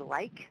as they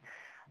like,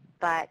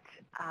 but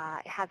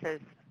it has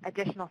those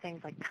additional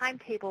things like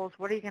timetables.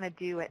 What are you going to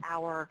do at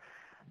our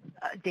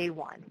day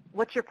one?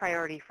 What's your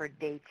priority for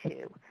day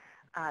two?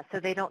 So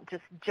they don't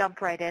just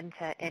jump right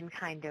into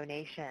in-kind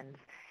donations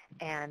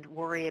and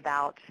worry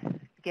about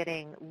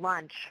getting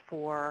lunch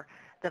for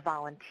the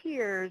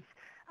volunteers,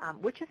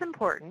 which is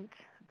important,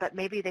 but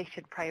maybe they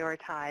should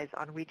prioritize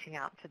on reaching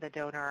out to the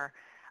donor,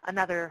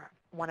 another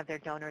one of their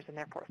donors in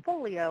their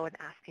portfolio, and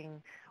asking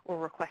or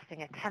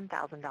requesting a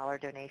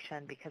 $10,000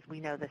 donation because we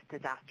know this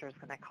disaster is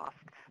going to cost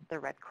the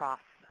Red Cross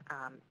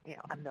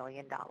 $1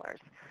 million.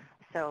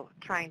 So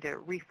trying to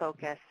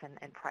refocus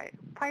and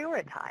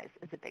prioritize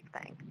is a big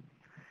thing.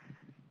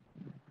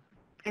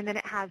 And then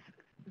it has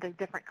the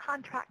different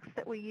contracts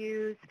that we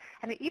use,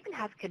 and it even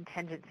has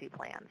contingency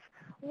plans.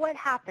 What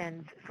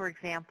happens, for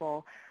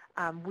example,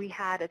 we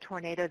had a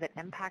tornado that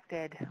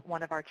impacted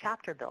one of our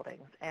chapter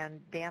buildings and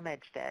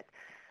damaged it,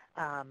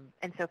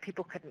 and so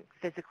people couldn't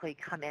physically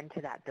come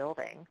into that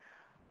building.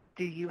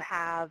 Do you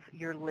have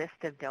your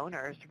list of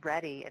donors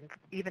ready and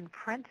even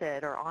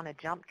printed or on a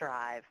jump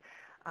drive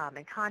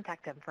and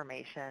contact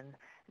information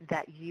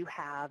that you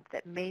have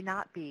that may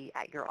not be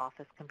at your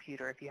office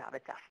computer if you have a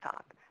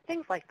desktop?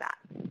 Things like that.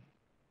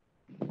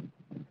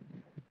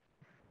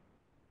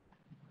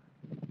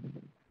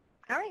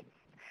 All right,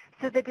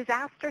 so the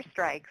disaster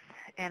strikes,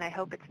 and I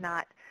hope it's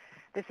not,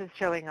 this is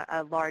showing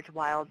a large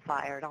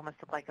wildfire. It almost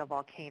looked like a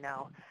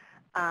volcano.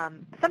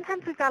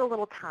 Sometimes we've got a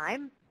little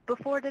time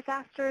before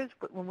disasters,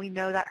 but when we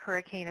know that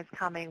hurricane is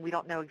coming, we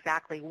don't know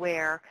exactly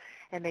where,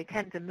 and they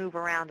tend to move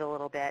around a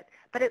little bit,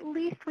 but at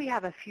least we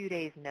have a few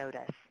days'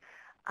 notice.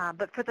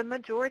 But for the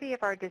majority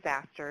of our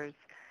disasters,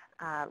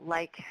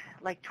 like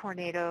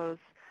tornadoes,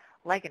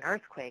 like an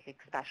earthquake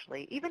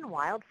especially, even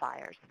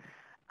wildfires,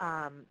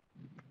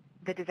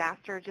 the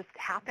disaster just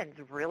happens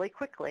really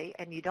quickly,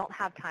 and you don't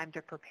have time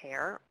to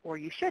prepare, or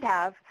you should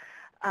have,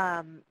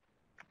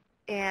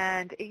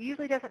 and it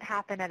usually doesn't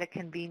happen at a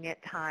convenient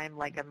time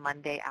like a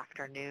Monday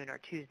afternoon or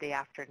Tuesday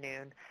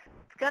afternoon.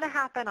 It's going to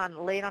happen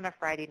late on a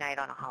Friday night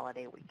on a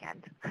holiday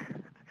weekend.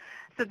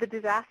 So the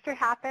disaster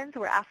happens.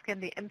 We're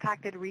asking the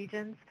impacted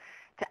regions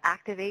to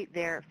activate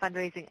their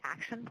fundraising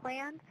action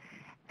plan,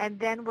 and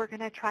then we're going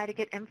to try to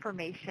get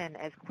information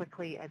as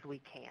quickly as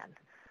we can.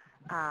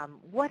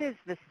 What is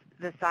the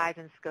size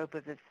and scope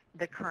of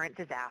the current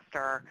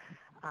disaster?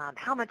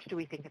 How much do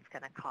we think it's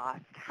going to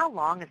cost? How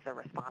long is the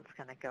response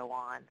going to go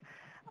on?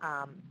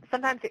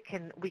 Sometimes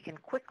we can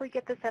quickly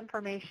get this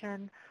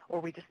information, or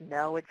we just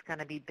know it's going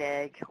to be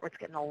big, or it's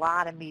getting a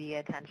lot of media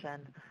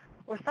attention.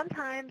 Or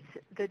sometimes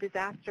the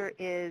disaster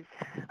is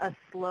a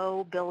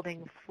slow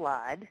building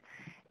flood,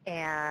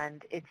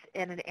 and it's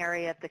in an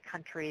area of the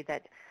country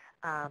that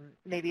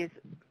maybe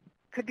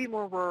could be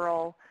more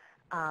rural.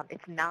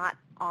 It's not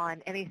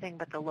on anything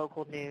but the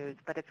local news,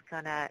 but it's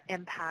going to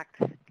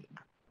impact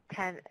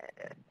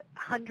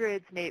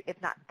hundreds, maybe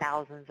if not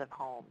thousands of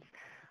homes.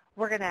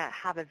 We're going to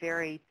have a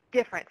very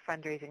different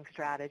fundraising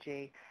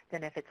strategy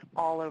than if it's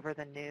all over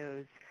the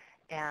news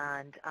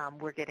and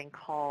we're getting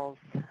calls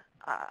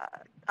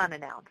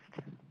unannounced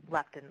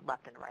left and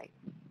right.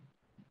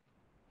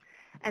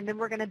 And then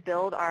we're going to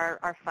build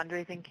our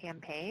fundraising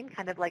campaign,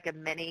 kind of like a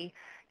mini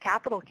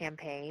capital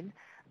campaign,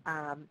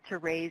 to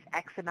raise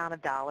X amount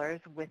of dollars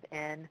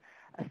within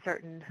a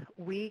certain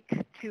week,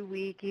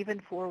 2-week,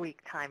 even 4-week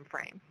time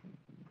frame.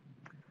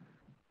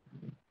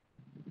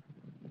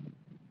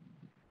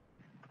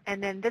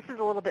 And then this is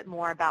a little bit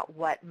more about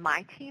what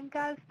my team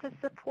does to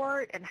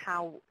support and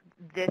how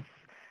this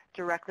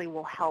directly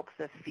will help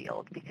the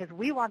field, because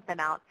we want them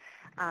out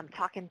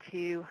talking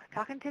to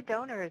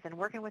donors and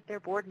working with their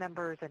board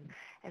members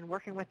and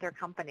working with their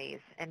companies,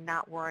 and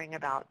not worrying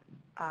about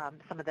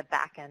some of the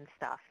back end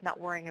stuff, not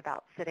worrying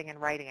about sitting and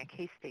writing a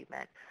case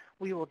statement.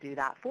 We will do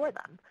that for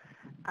them.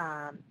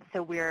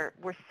 So we're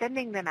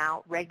sending them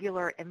out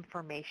regular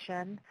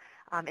information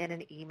in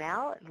an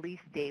email, at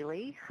least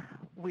daily.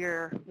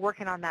 We're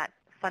working on that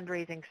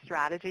fundraising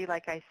strategy,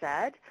 like I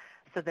said,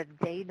 so that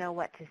they know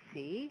what to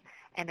see.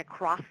 And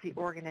across the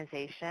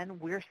organization,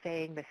 we're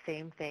saying the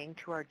same thing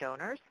to our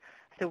donors,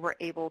 so we're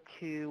able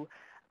to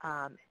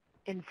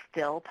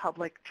instill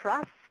public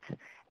trust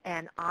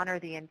and honor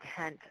the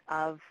intent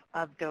of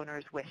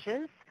donors'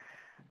 wishes.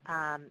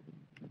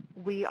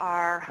 We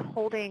are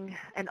holding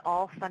an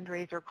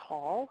all-fundraiser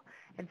call,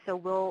 and so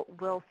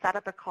we'll set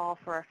up a call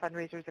for our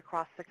fundraisers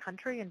across the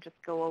country and just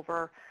go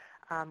over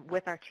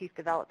with our Chief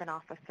Development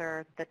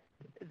Officer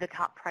the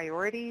top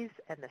priorities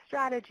and the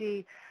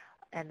strategy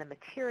and the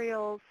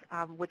materials,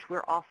 which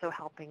we're also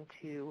helping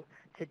to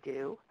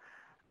do.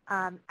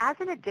 As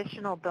an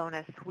additional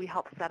bonus, we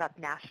help set up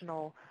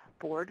national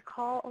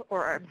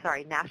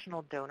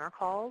national donor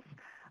calls.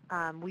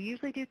 We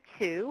usually do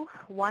two.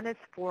 One is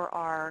for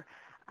our,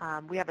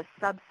 we have a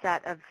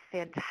subset of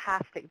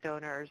fantastic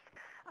donors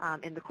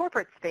in the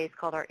corporate space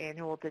called our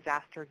annual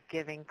disaster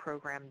giving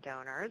program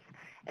donors.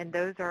 And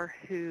those are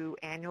who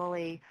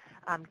annually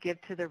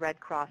give to the Red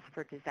Cross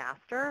for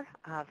disaster,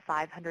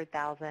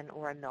 $500,000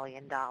 or $1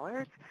 million.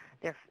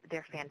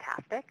 They're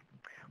fantastic.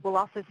 We'll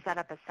also set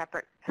up a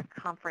separate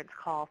conference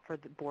call for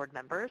the board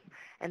members.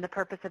 And the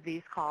purpose of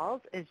these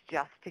calls is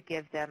just to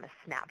give them a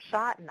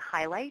snapshot and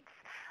highlights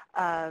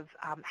of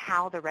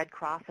how the Red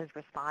Cross is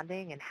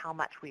responding and how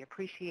much we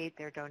appreciate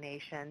their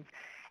donations.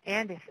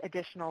 And if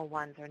additional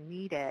ones are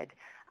needed,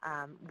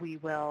 we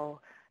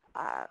will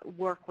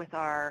work with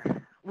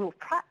we'll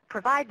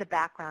provide the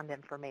background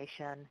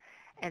information,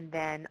 and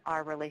then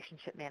our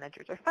relationship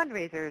managers or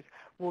fundraisers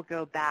will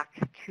go back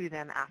to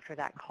them after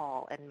that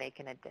call and make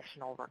an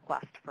additional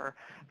request for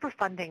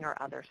funding or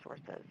other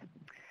sources.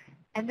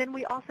 And then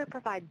we also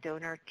provide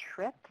donor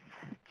trips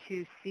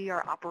to see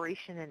our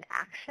operation in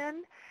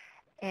action,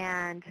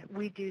 and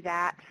we do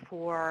that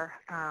for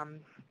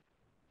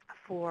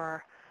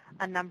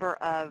a number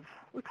of,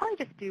 we probably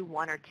just do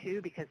one or two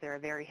because they're a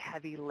very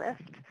heavy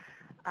lift.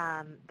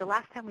 The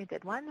last time we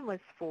did one was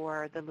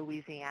for the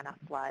Louisiana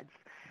floods,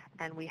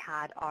 and we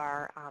had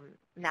our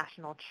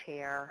national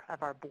chair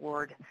of our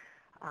board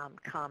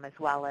come, as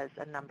well as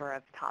a number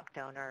of top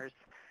donors,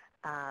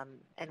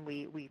 and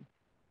we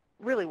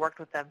really worked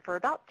with them for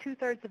about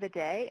 2/3 of a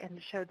day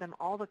and showed them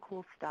all the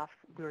cool stuff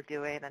we were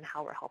doing and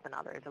how we're helping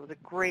others. It was a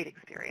great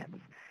experience.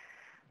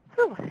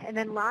 Whew. And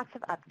then lots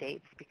of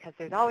updates because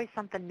there's always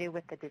something new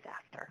with the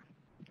disaster.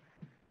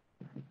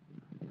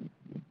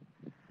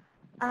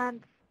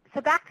 So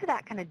back to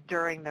that kind of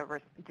during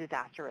the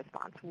disaster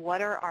response.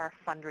 What are our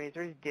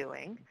fundraisers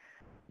doing?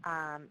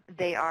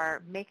 They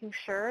are making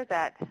sure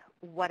that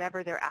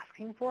whatever they're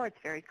asking for,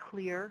 it's very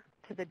clear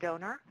to the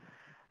donor.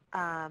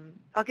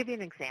 I'll give you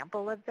an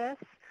example of this.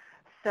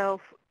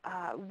 So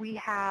we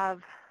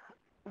have,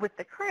 with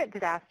the current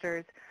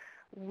disasters,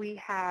 we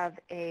have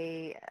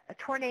a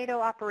tornado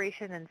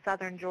operation in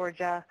southern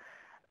Georgia,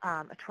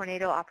 a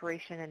tornado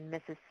operation in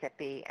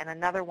Mississippi, and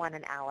another one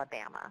in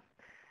Alabama.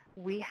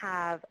 We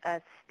have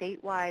a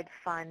statewide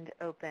fund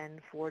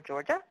open for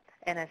Georgia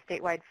and a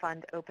statewide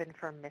fund open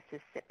for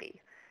Mississippi.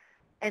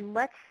 And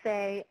let's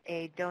say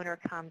a donor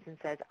comes and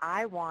says,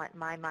 I want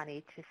my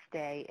money to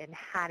stay in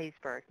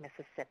Hattiesburg,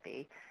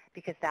 Mississippi,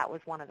 because that was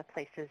one of the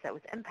places that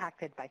was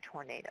impacted by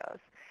tornadoes.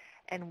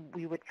 And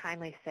we would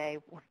kindly say,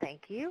 well,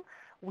 thank you.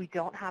 We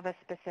don't have a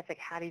specific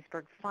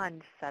Hattiesburg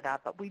fund set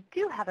up, but we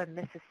do have a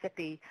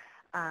Mississippi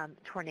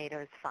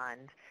tornadoes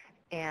fund.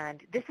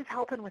 And this is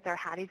helping with our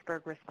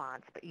Hattiesburg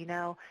response. But, you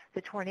know,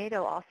 the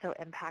tornado also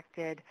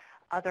impacted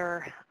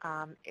other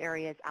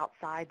areas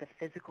outside the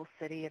physical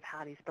city of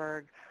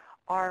Hattiesburg.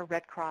 Our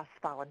Red Cross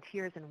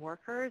volunteers and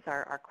workers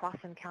are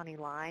crossing county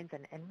lines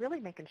and really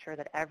making sure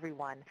that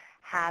everyone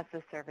has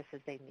the services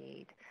they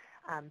need.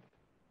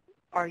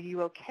 Are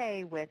you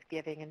okay with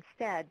giving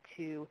instead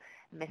to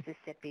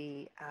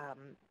Mississippi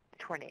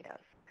tornadoes?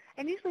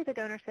 And usually the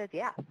donor says,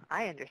 yeah,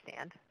 I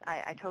understand.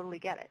 I totally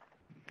get it.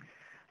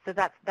 So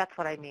that's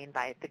what I mean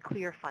by the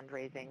clear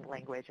fundraising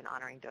language and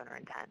honoring donor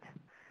intent.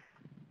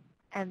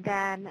 And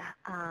then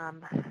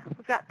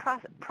we've got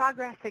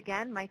progress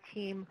again. My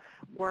team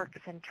works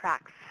and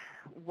tracks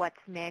what's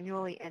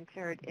manually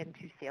entered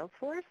into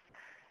Salesforce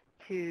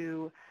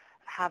to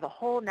have a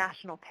whole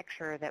national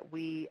picture that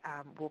we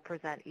will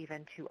present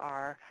even to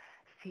our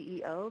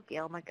CEO,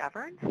 Gail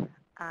McGovern.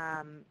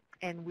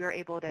 And we're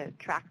able to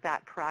track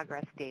that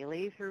progress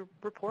daily through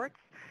reports.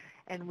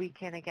 And we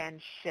can, again,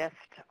 shift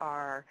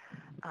our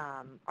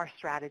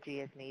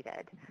strategy as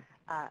needed.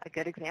 A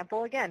good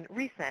example, again,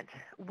 recent.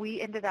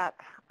 We ended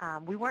up,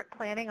 we weren't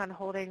planning on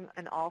holding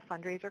an all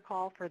fundraiser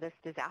call for this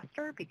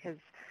disaster because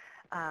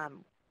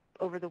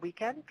over the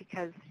weekend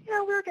because, you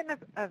know, we were getting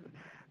a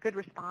good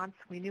response.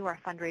 We knew our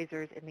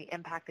fundraisers in the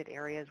impacted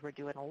areas were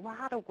doing a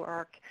lot of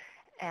work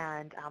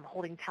and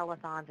holding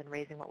telethons and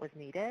raising what was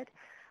needed.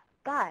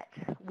 But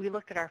we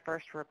looked at our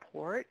first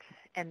report,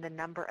 and the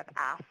number of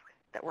asks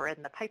that were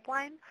in the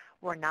pipeline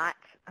were not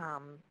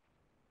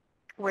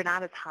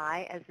as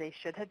high as they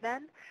should have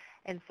been.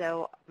 And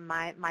so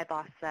my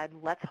boss said,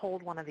 let's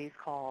hold one of these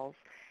calls.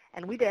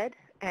 And we did,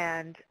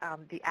 and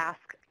the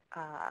ask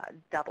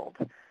doubled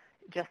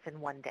just in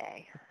one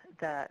day,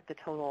 the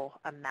total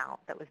amount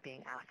that was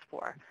being asked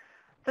for.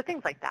 So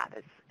things like that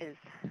is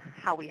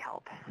how we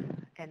help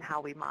in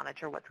how we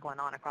monitor what's going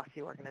on across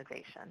the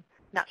organization.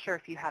 Not sure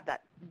if you have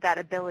that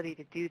ability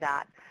to do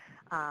that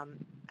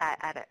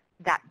at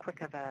that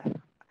quick of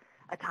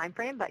a time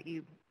frame, but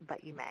you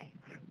may.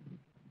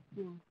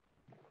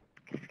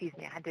 Excuse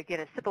me, I had to get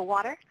a sip of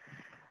water.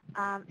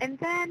 And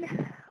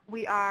then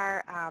we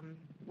are,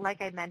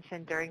 like I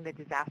mentioned during the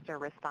disaster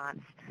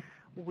response,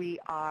 we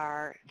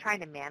are trying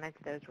to manage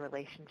those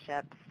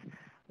relationships.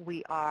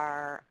 We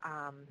are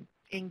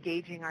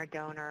engaging our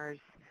donors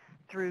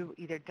through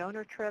either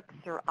donor trips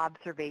or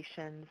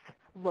observations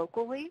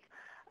locally.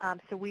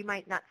 So we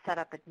might not set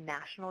up a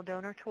national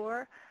donor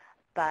tour,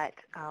 but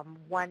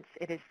once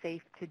it is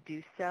safe to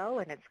do so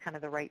and it's kind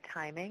of the right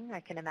timing, I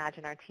can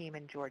imagine our team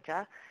in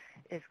Georgia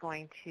is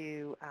going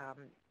to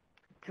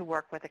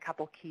work with a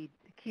couple key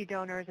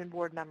donors and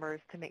board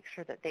members to make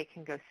sure that they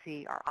can go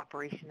see our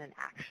operation in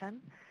action.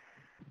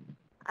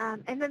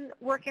 And then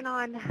working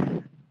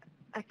on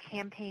a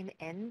campaign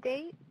end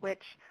date,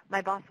 which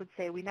my boss would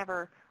say we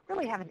never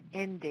really have an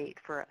end date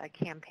for a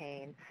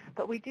campaign,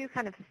 but we do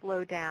kind of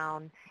slow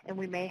down, and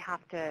we may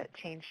have to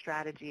change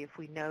strategy if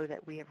we know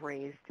that we have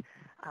raised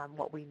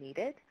what we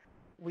needed.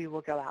 We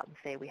will go out and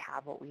say we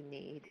have what we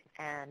need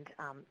and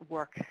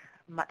work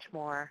much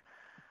more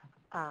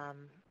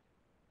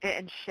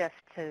and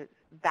shift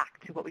back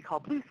to what we call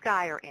blue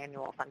sky or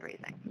annual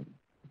fundraising.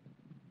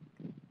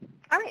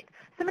 All right,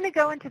 so I'm going to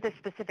go into the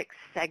specific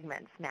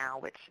segments now,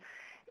 which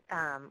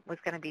was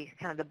going to be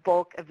kind of the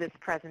bulk of this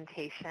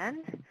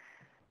presentation.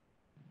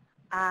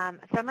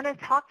 So I'm going to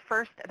talk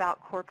first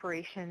about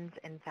corporations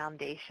and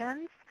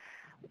foundations.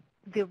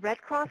 The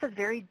Red Cross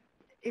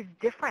is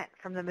different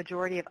from the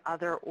majority of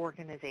other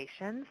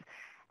organizations,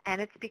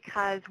 and it's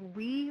because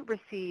we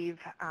receive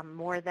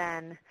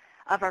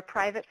of our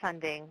private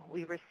funding,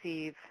 we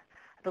receive,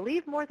 I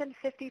believe, more than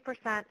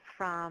 50%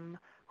 from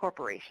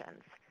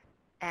corporations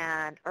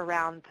and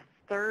around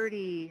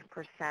 30%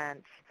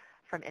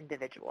 from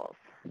individuals,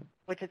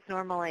 which is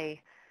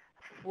normally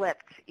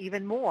flipped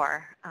even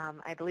more.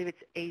 I believe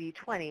it's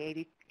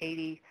 80-20,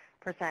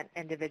 80%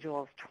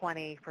 individuals,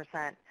 20%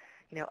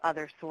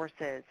 other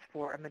sources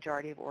for a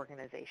majority of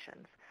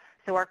organizations.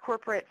 So our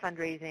corporate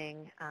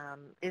fundraising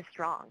is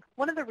strong.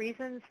 One of the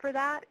reasons for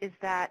that is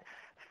that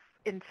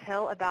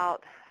until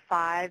about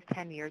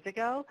 5-10 years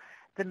ago,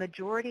 the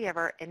majority of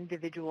our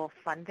individual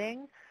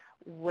funding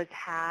was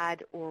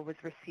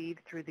received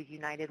through the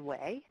United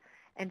Way.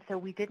 And so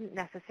we didn't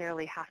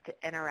necessarily have to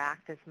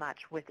interact as much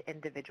with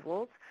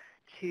individuals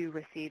to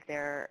receive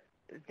their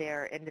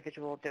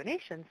individual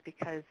donations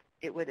because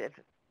it would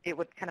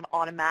kind of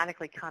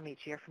automatically come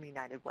each year from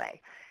United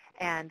Way.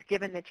 And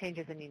given the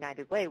changes in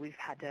United Way, we've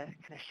had to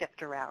kind of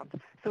shift around.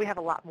 So we have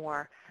a lot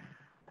more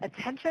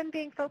attention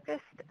being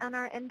focused on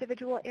our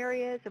individual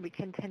areas, and we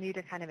continue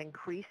to kind of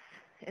increase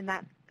in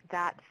that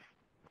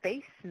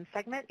space and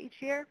segment each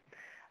year.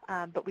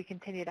 But we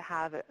continue to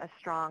have a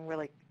strong,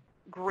 really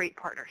great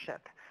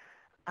partnership.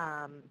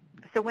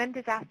 So when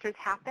disasters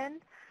happen,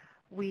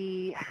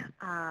 we,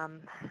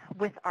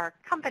 with our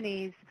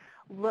companies,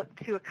 look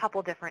to a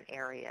couple different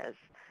areas.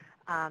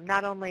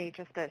 Not only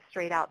just a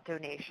straight-out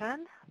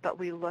donation, but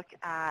we look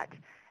at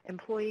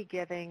employee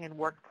giving and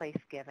workplace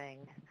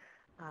giving,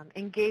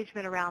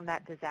 engagement around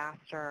that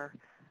disaster,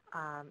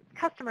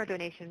 customer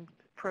donation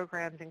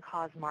programs and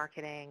cause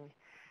marketing,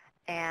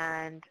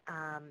 and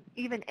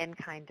even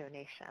in-kind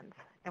donations.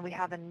 And we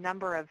have a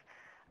number of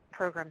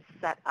programs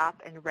set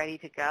up and ready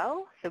to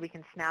go so we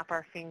can snap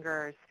our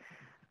fingers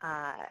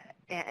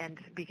and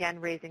begin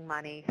raising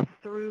money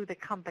through the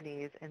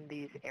companies in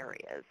these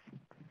areas.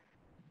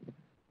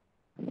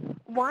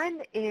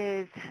 One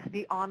is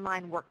the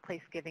online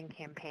workplace giving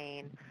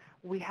campaign.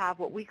 We have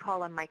what we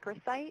call a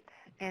microsite,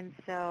 and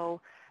so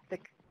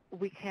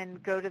we can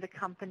go to the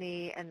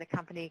company, and the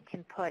company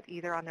can put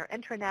either on their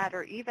intranet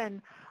or even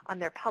on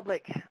their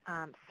public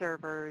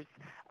servers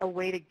a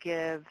way to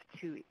give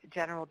to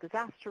general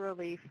disaster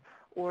relief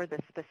or the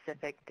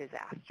specific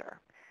disaster.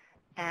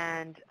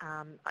 And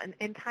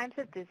in times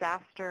of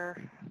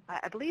disaster,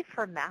 I believe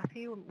for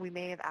Matthew, we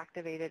may have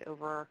activated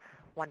over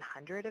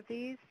 100 of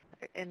these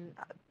in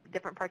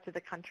different parts of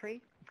the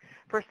country.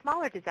 For a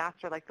smaller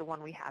disaster like the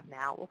one we have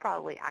now, we'll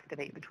probably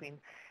activate between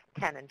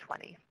 10 and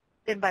 20.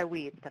 And by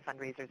we, it's the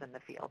fundraisers in the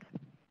field.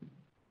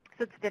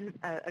 So it's been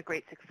a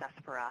great success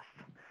for us.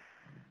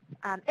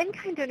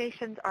 In-kind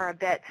donations are a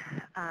bit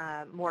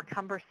more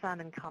cumbersome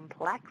and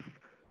complex.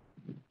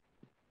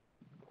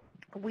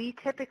 We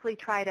typically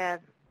try to,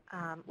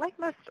 like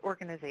most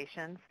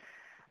organizations,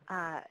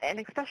 and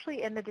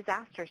especially in the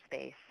disaster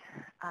space,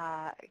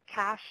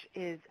 cash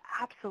is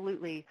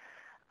absolutely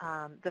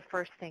the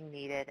first thing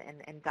needed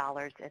and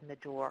dollars in the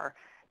door,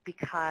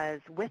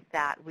 because with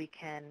that we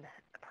can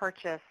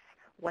purchase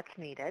what's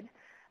needed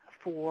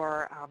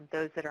for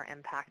those that are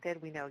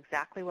impacted. We know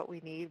exactly what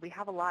we need. We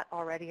have a lot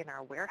already in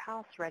our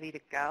warehouse ready to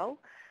go,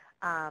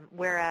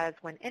 whereas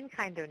when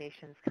in-kind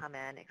donations come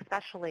in,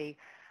 especially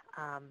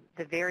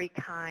the very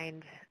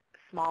kind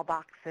small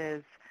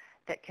boxes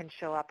that can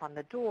show up on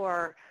the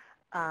door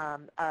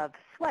of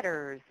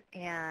sweaters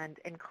and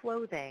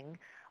clothing,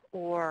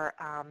 or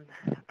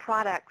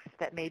products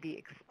that may be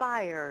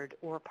expired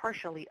or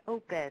partially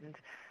opened.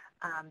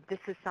 This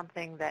is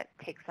something that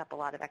takes up a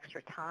lot of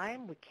extra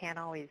time. We can't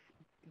always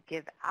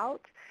give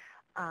out.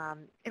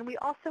 And we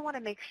also want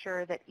to make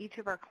sure that each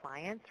of our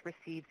clients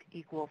receives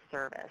equal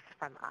service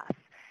from us.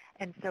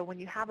 And so when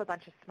you have a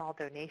bunch of small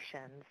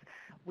donations,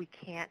 we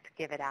can't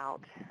give it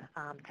out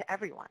to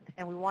everyone.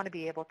 And we want to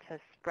be able to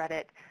spread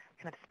it,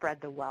 kind of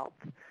spread the wealth,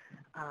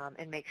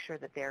 and make sure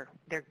that they're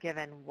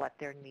given what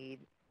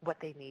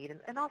they need,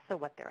 and also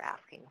what they're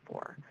asking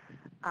for.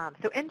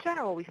 So in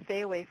general, we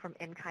stay away from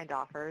in-kind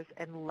offers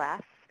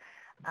unless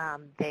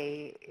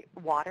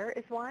water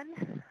is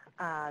one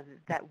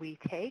that we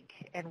take,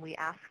 and we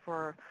ask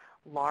for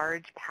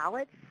large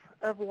pallets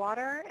of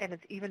water, and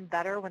it's even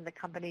better when the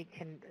company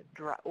can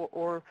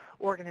or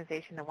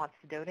organization that wants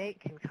to donate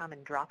can come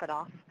and drop it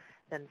off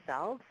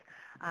themselves.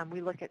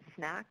 We look at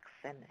snacks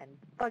and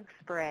bug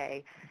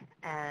spray,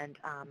 and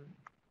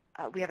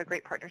we have a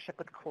great partnership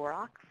with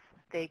Clorox.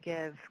 They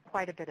give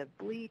quite a bit of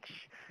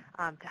bleach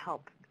to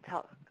help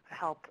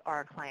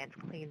our clients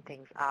clean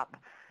things up.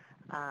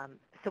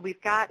 So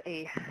we've got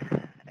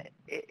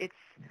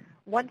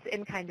once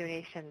in-kind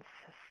donations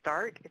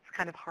start, it's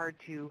kind of hard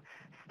to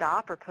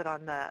stop or put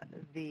on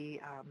the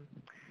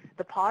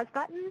pause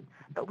button,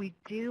 but we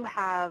do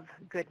have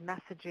good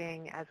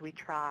messaging as we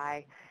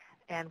try,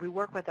 and we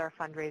work with our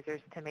fundraisers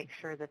to make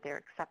sure that they're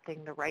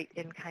accepting the right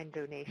in-kind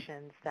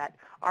donations that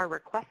are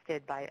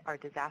requested by our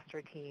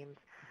disaster teams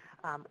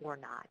or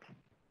not.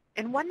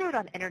 And one note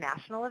on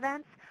international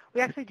events,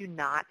 we actually do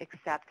not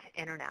accept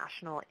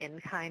international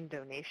in-kind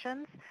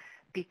donations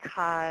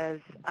because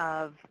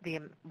of the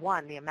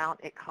amount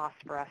it costs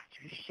for us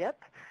to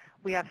ship.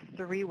 We have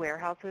 3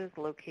 warehouses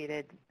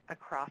located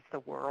across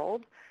the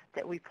world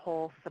that we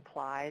pull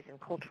supplies and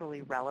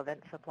culturally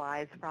relevant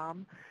supplies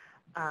from.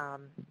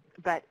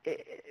 But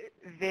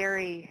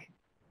very,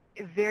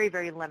 very,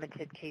 very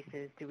limited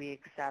cases do we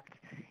accept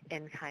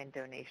in-kind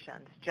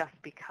donations just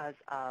because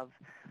of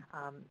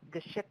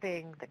the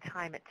shipping, the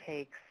time it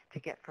takes to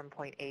get from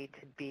point A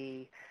to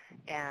B,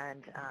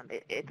 and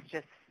it's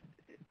just,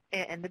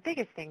 and the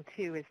biggest thing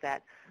too is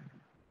that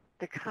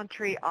the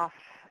country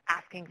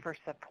asking for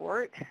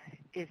support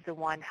is the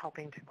one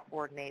helping to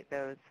coordinate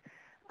those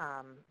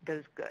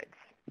goods,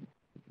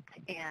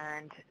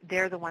 and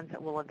they're the ones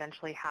that will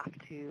eventually have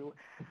to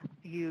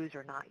use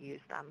or not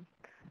use them.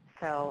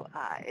 So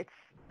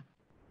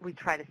we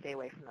try to stay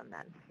away from them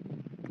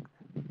then.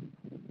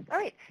 All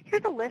right,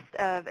 here's a list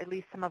of at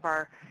least some of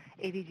our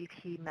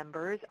ADGP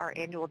members, our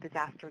annual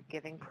disaster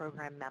giving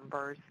program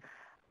members,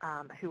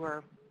 who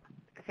are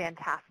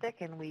fantastic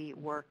and we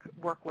work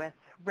with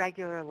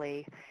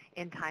regularly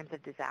in times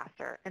of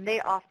disaster. And they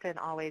often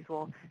always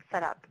will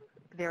set up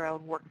their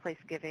own workplace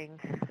giving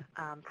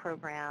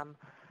program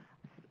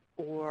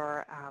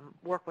or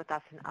work with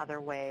us in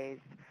other ways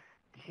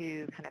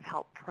to kind of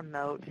help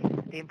promote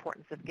the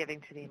importance of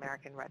giving to the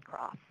American Red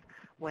Cross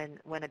when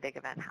a big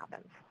event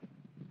happens.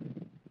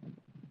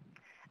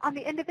 On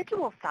the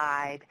individual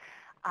side,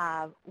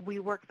 we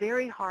work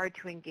very hard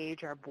to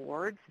engage our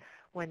boards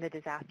when the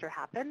disaster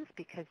happens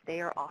because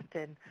they are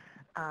often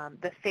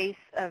the face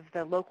of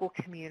the local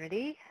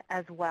community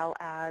as well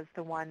as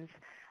the ones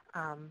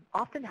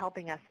often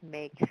helping us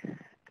make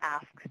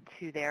asks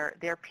to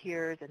their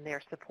peers and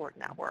their support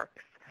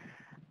networks.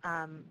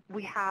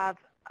 We have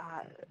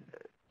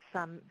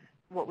some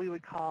what we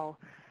would call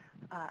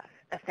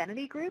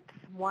affinity groups.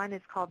 One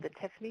is called the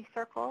Tiffany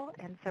Circle,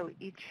 and so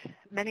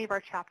many of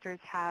our chapters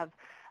have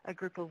a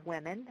group of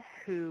women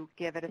who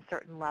give at a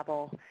certain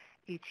level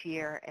each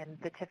year, and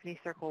the Tiffany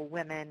Circle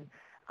women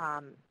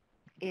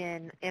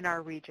in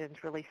our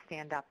regions really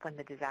stand up when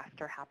the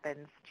disaster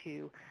happens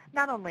to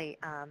not only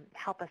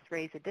help us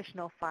raise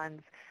additional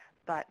funds,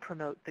 but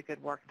promote the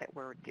good work that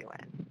we're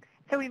doing.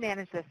 So we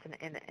manage this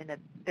in a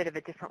bit of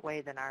a different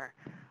way than our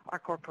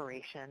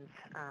corporations,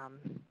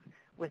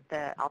 with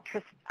the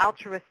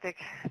altruistic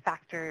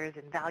factors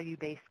and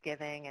value-based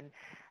giving,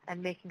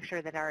 and making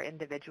sure that our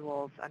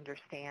individuals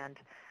understand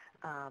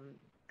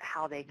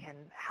how they can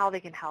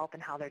help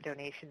and how their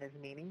donation is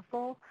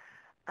meaningful.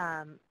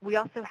 We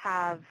also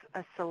have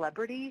a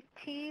celebrity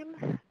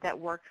team that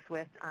works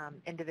with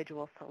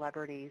individual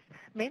celebrities,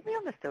 mainly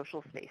on the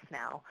social space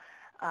now,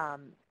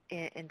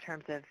 in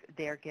terms of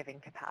their giving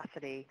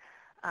capacity,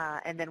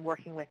 and then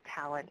working with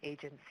talent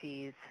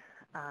agencies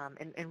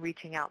and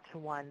reaching out to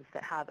ones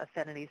that have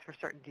affinities for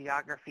certain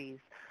geographies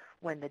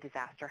when the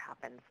disaster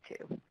happens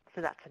too.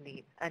 So that's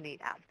a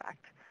neat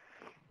aspect.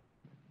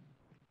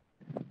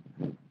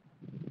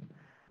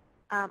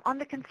 On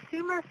the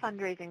consumer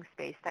fundraising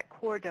space, that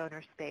core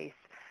donor space,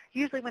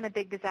 usually when a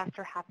big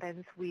disaster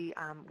happens, we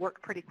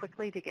work pretty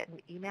quickly to get an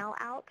email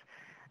out.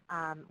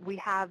 We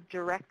have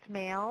direct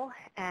mail,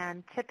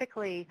 and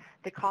typically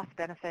the cost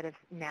benefit of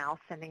now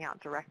sending out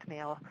direct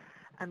mail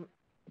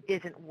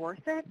isn't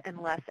worth it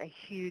unless a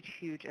huge,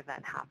 huge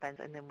event happens,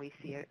 and then we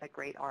see a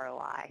great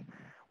ROI.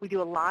 We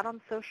do a lot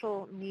on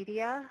social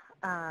media.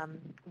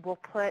 We'll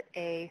put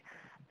a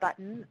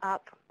button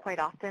up quite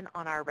often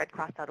on our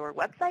redcross.org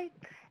website,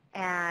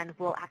 and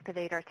we'll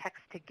activate our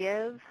text to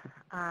give,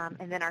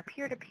 and then our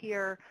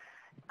peer-to-peer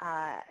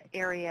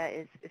area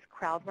is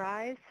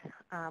CrowdRise.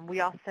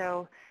 We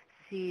also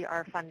see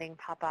our funding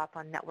pop up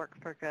on Network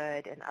for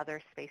Good and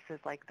other spaces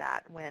like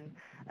that when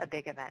a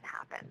big event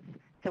happens.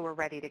 So we're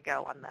ready to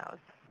go on those.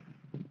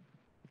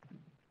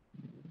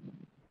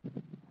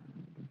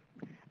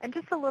 And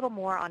just a little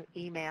more on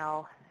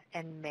email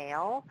and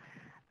mail.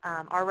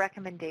 Our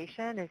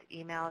recommendation is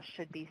emails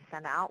should be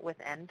sent out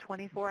within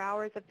 24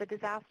 hours of the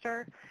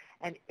disaster.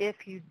 And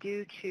if you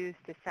do choose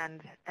to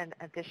send an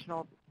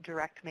additional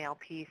direct mail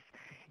piece,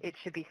 it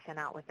should be sent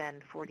out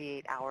within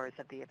 48 hours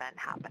of the event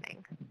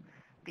happening.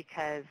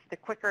 Because the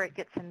quicker it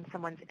gets in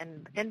someone's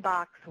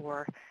inbox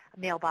or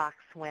mailbox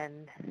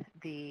when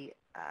the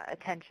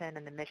attention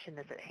and the mission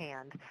is at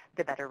hand,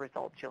 the better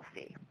results you'll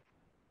see.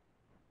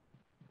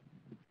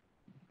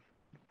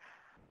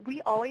 We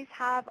always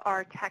have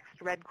our text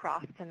Red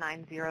Cross to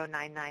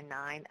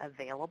 90999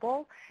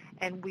 available,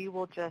 and we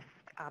will just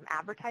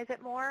advertise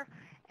it more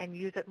and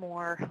use it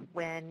more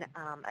when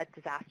a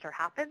disaster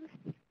happens.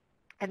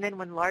 And then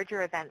when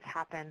larger events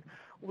happen,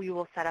 we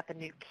will set up a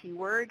new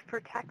keyword for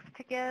text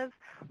to give.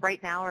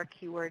 Right now, our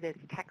keyword is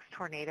text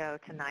tornado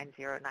to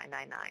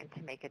 90999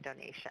 to make a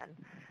donation.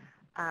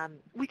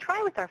 We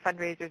try with our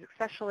fundraisers,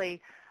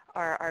 especially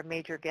our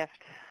major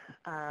gift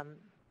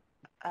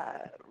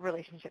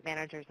relationship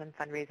managers and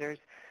fundraisers,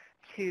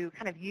 to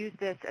kind of use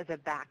this as a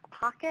back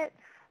pocket,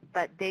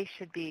 but they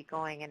should be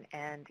going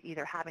and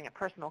either having a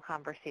personal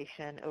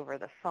conversation over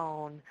the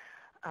phone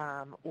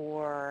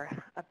or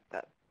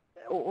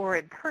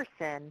in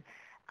person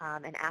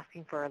and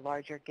asking for a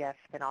larger gift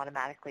than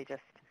automatically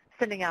just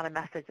sending out a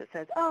message that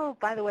says, oh,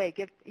 by the way,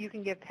 you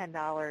can give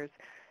 $10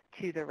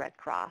 to the Red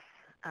Cross.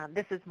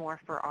 This is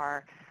more for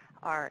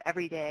our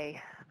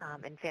everyday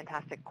and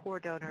fantastic core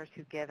donors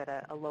who give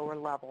at a lower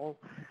level,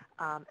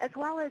 as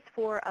well as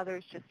for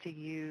others just to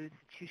use,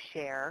 to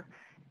share,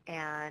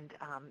 and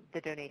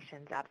the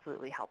donations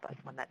absolutely help us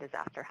when that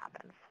disaster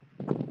happens.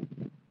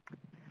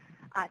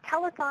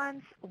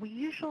 Telethons, we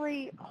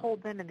usually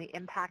hold them in the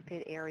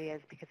impacted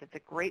areas because it's a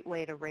great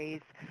way to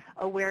raise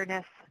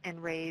awareness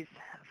and raise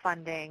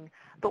funding,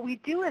 but we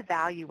do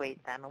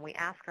evaluate them, and we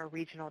ask our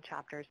regional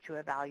chapters to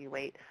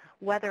evaluate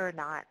whether or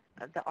not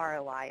the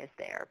ROI is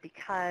there,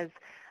 because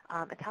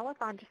a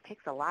telethon just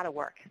takes a lot of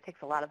work. It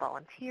takes a lot of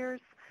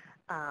volunteers.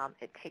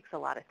 It takes a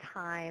lot of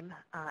time,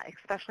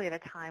 especially at a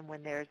time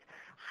when there's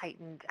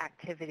heightened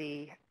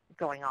activity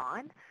going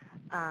on.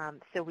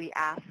 So we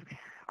ask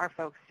our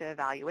folks to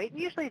evaluate.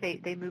 And usually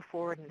they move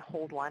forward and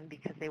hold one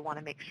because they want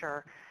to make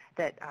sure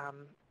that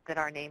that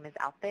our name is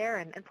out there.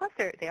 And plus,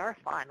 they are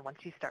fun once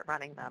you start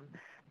running them.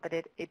 But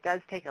it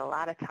does take a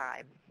lot of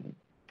time.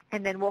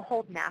 And then we'll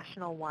hold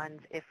national ones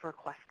if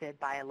requested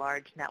by a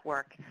large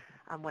network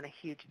when a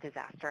huge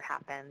disaster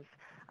happens.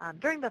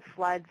 During the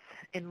floods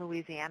in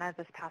Louisiana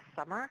this past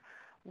summer,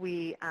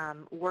 we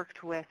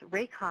worked with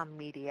Raycom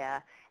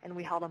Media, and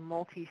we held a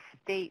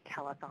multi-state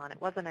telethon.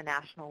 It wasn't a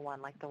national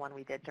one like the one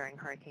we did during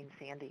Hurricane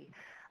Sandy.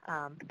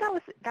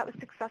 But that was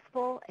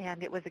successful,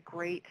 and it was a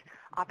great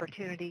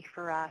opportunity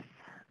for us.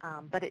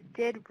 But it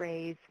did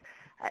raise,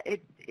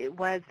 it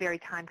was very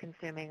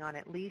time-consuming on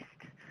at least,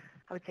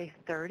 I would say,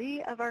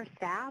 30 of our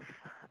staff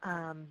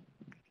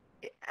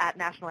at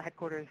national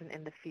headquarters and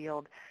in the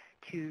field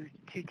to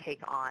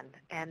take on.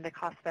 And the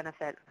cost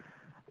benefit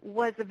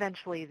was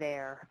eventually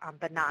there,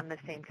 but not in the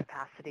same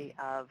capacity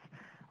of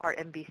our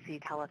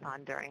NBC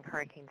telethon during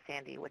Hurricane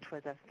Sandy, which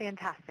was a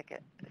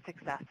fantastic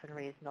success and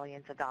raised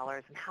millions of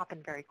dollars and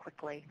happened very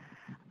quickly.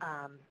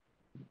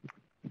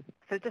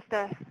 So just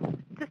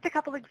a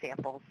couple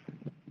examples.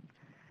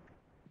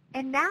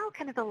 And now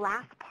kind of the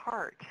last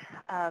part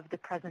of the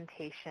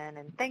presentation,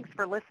 and thanks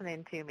for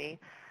listening to me,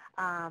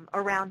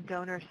 around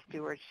donor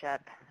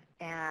stewardship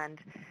and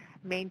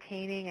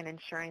maintaining and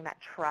ensuring that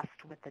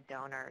trust with the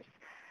donors.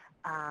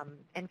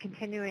 And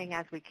continuing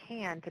as we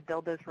can to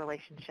build those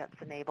relationships,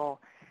 enable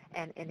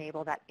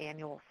that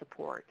annual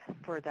support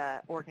for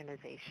the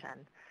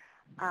organization.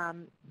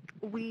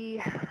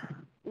 We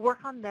work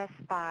on this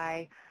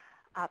by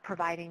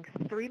providing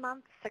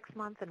 3-month,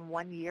 6-month, and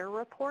 1-year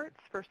reports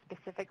for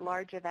specific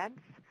large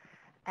events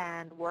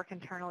and work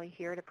internally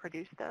here to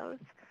produce those.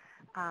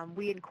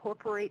 We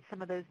incorporate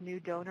some of those new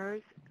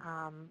donors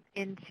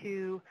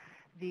into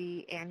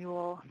the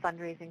annual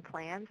fundraising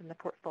plans and the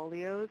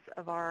portfolios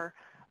of our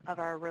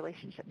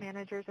relationship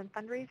managers and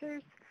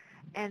fundraisers.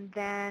 And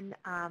then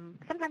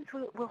sometimes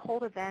we'll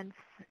hold events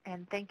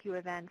and thank you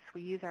events.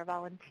 We use our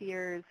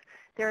volunteers.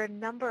 There are a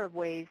number of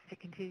ways to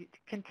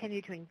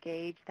continue to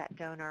engage that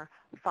donor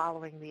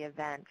following the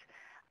event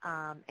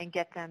and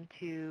get them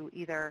to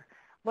either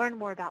learn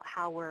more about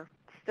how we're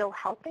still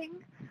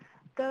helping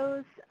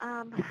those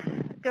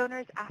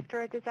donors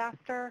after a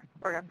disaster,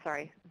 or I'm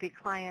sorry, the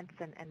clients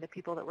and the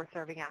people that we're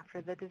serving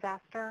after the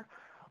disaster,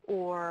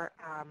 or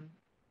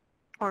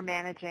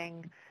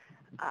managing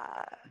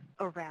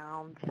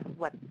around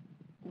what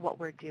what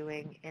we're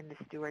doing in the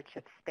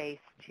stewardship space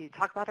to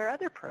talk about our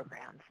other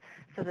programs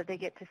so that they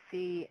get to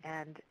see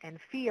and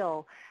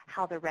feel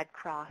how the Red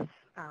Cross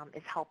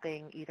is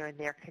helping either in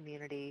their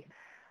community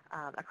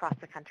across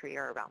the country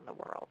or around the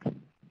world.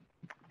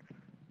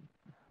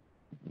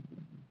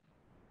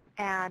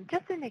 And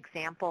just an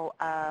example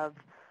of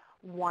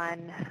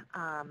one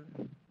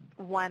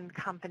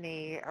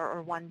company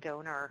or one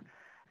donor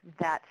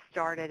that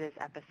started as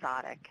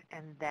episodic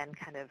and then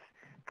kind of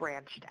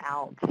branched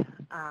out,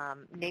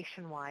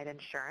 Nationwide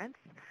Insurance.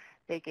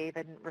 They gave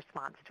a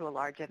response to a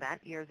large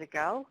event years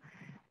ago,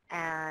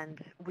 and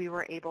we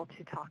were able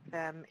to talk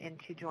them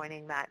into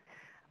joining that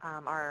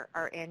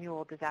our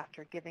annual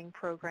disaster giving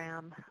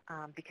program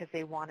because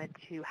they wanted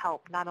to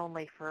help not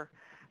only for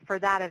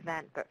that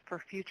event, but for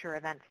future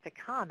events to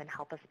come and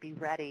help us be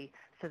ready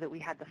so that we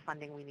had the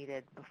funding we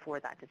needed before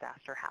that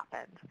disaster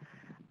happened.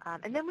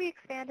 And then we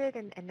expanded,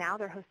 and now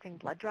they're hosting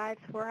blood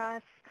drives for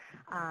us.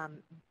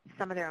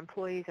 Some of their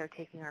employees are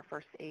taking our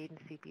first aid and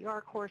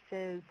CPR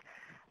courses.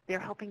 They're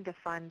helping to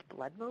fund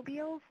blood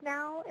mobiles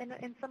now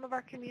in some of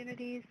our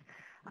communities.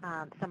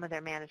 Some of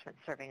their management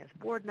serving as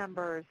board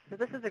members. So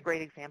this is a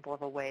great example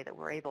of a way that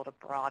we're able to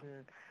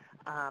broaden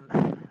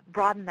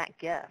that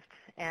gift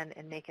and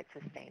make it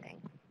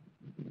sustaining.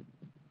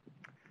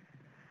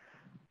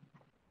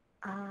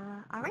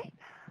 All right,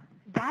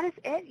 that is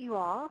it, you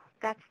all.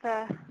 That's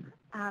the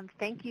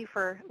thank you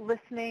for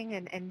listening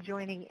and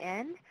joining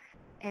in.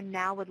 And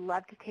now would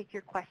love to take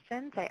your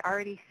questions. I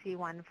already see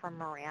one from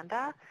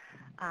Miranda.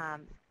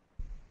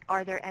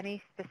 Are there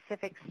any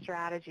specific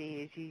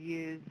strategies you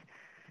use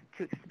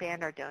to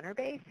expand our donor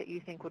base that you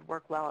think would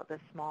work well at the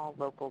small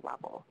local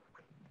level?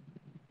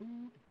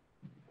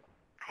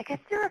 I guess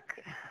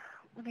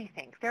let me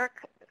think. There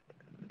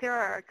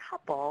are a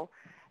couple.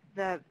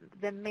 The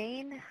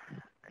main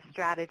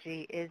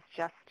strategy is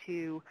just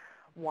to,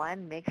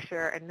 one, make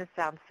sure, and this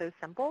sounds so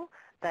simple,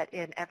 but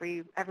in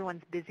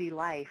everyone's busy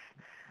life,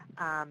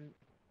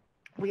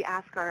 we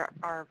ask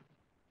our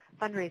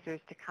fundraisers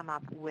to come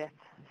up with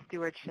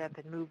stewardship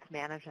and moves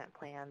management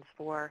plans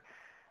for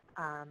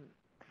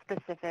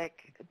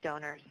specific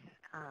donors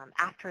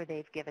after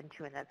they've given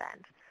to an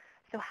event.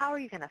 So how are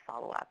you going to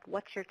follow up?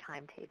 What's your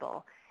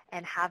timetable?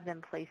 And have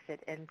them place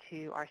it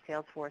into our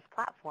Salesforce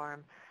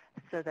platform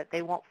so that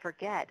they won't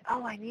forget,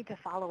 oh, I need to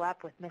follow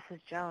up with Mrs.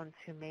 Jones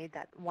who made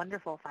that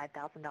wonderful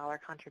 $5,000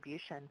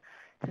 contribution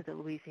to the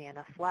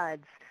Louisiana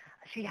floods.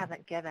 She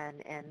hasn't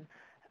given in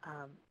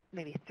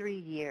maybe 3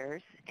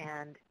 years,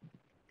 and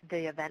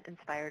the event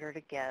inspired her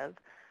to give.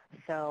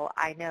 So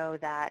I know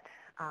that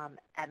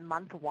at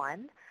month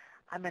 1,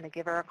 I'm going to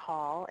give her a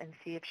call and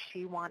see if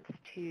she wants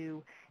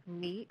to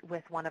meet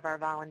with one of our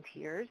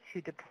volunteers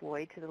who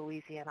deployed to the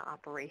Louisiana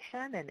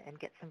operation and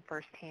get some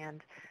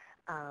firsthand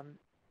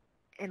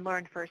and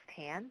learn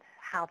firsthand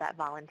how that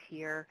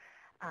volunteer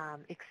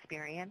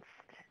experienced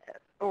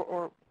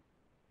or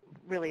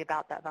really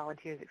about that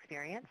volunteer's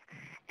experience.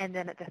 And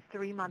then at the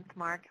 3-month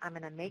mark, I'm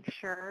going to make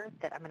sure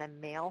that I'm going to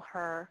mail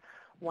her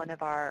one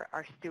of our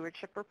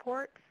stewardship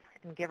reports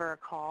and give her a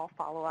call,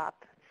 follow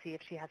up, see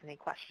if she has any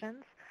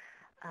questions.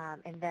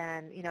 And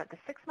then, at the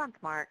 6-month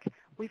mark,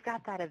 we've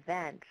got that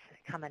event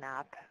coming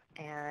up,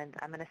 and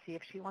I'm going to see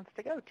if she wants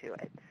to go to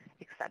it,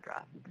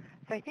 etc.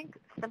 So I think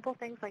simple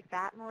things like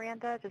that,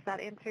 Miranda, does that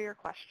answer your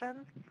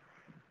question?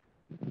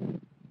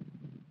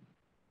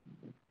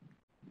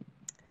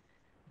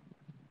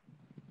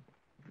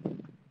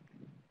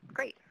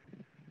 Great.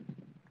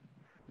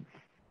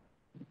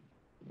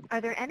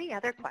 Are there any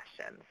other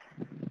questions?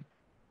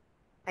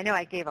 I know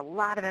I gave a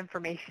lot of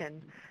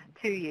information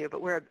to you,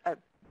 but we're a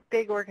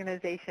big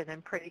organization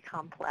and pretty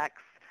complex,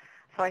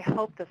 so I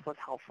hope this was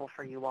helpful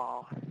for you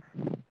all.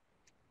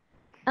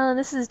 Ellen,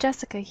 this is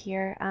Jessica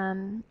here.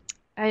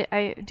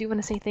 I do want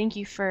to say thank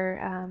you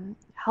for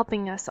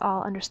helping us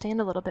all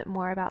understand a little bit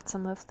more about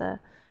some of the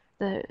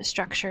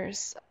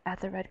structures at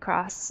the Red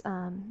Cross,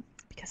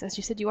 because as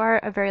you said, you are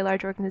a very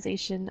large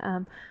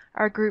organization.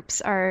 Our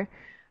groups are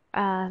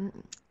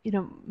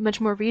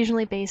much more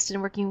regionally based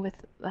and working with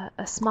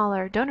a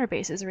smaller donor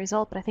base as a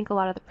result, but I think a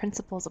lot of the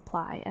principles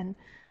apply, and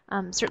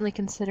certainly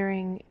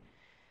considering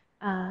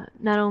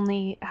not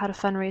only how to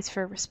fundraise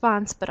for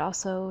response, but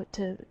also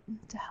to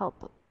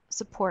help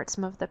support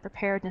some of the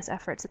preparedness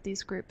efforts that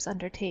these groups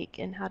undertake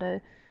and how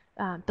to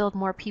build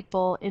more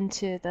people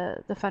into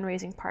the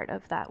fundraising part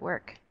of that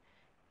work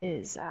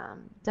is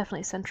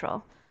definitely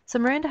central. So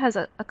Miranda has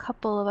a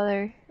couple of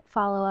other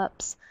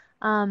follow-ups.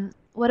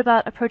 What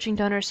about approaching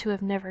donors who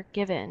have never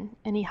given?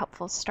 Any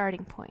helpful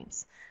starting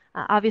points?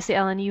 Obviously,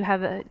 Ellen, you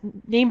have a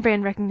name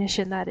brand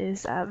recognition that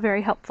is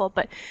very helpful,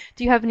 but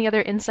do you have any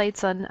other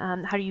insights on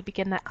how do you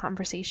begin that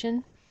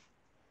conversation?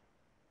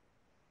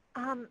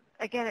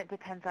 Again, it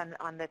depends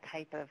on the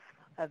type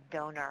of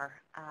donor,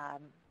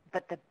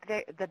 but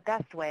the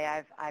best way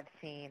I've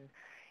seen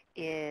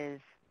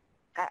is,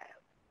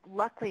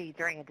 luckily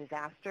during a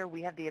disaster,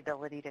 we have the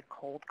ability to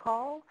cold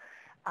call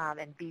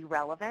and be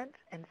relevant,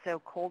 and so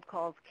cold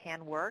calls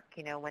can work,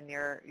 when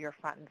you're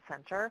front and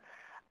center.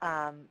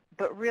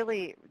 But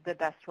really the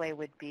best way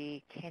would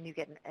be, can you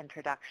get an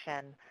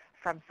introduction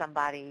from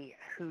somebody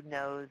who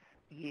knows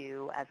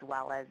you as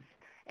well as,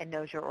 and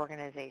knows your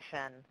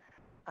organization,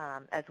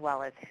 as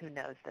well as who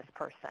knows this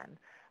person,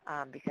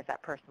 because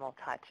that personal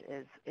touch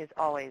is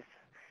always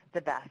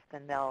the best,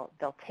 and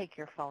they'll take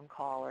your phone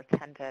call or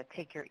tend to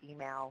take your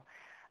email,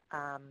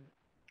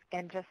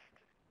 and just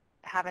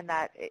having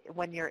that,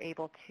 when you're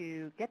able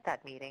to get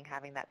that meeting,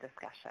 having that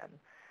discussion.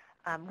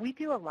 We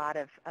do a lot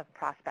of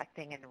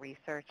prospecting and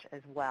research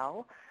as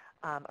well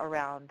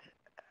around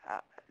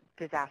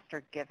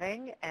disaster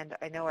giving, and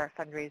I know our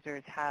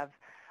fundraisers have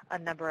a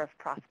number of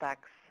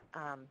prospects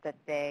that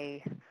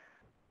they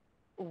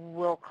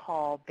will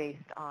call based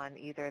on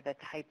either the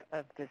type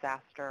of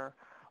disaster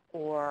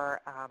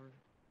or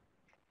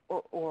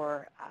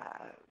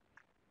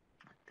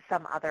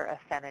some other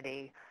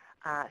affinity,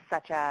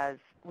 such as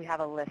we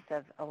have a list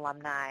of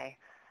alumni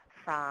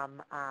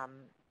from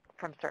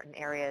certain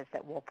areas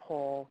that we'll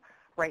pull.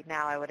 Right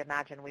now, I would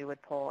imagine we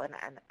would pull, and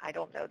I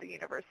don't know the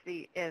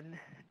university in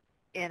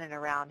and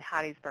around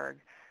Hattiesburg.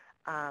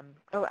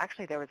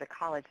 Actually, there was a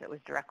college that was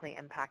directly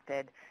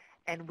impacted,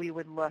 and we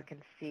would look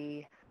and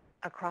see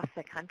across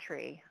the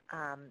country,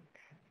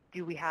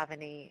 do we have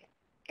any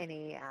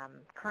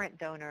current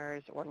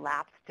donors or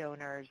lapsed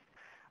donors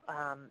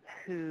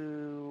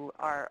who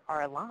are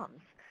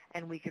alums,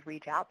 and we could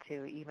reach out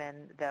to,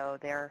 even though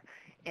they're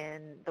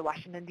in the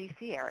Washington,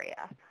 D.C.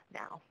 area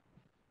now.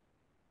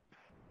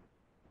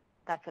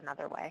 That's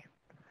another way.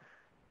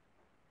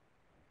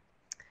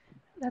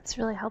 That's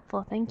really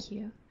helpful. Thank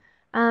you.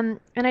 And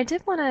I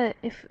did want to,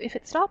 if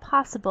it's at all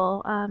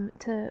possible,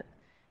 to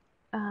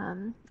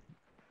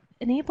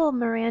enable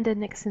Miranda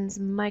Nixon's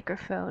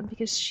microphone,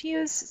 because she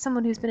is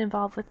someone who's been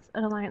involved with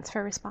an Alliance for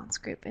a Response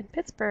group in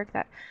Pittsburgh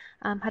that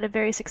had a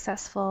very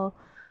successful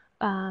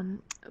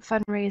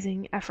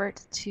fundraising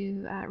effort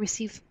to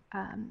receive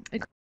a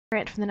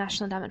grant from the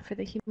National Endowment for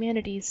the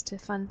Humanities to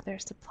fund their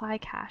supply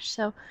cache.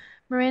 So,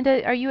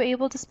 Miranda, are you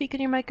able to speak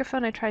in your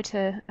microphone? I tried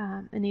to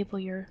enable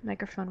your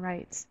microphone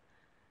rights.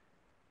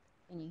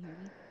 Can you hear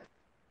me?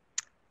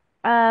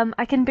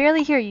 I can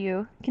barely hear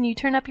you. Can you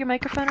turn up your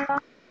microphone at all?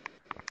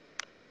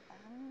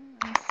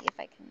 Let me see if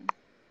I can.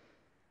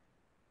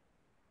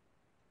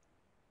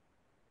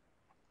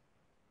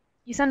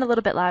 You sound a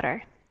little bit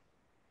louder.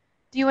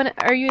 Do you want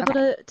to, are you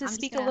able to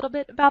speak a little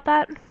bit about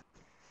that?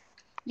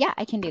 Yeah,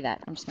 I can do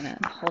that. I'm just going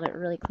to hold it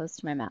really close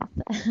to my mouth.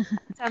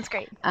 Sounds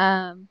great.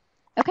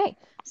 Okay,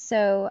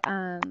 so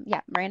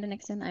yeah, Miranda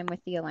Nixon. I'm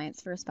with the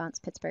Alliance for Response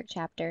Pittsburgh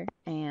chapter,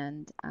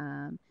 and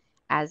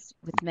as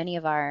with many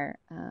of our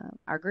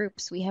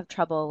groups, we have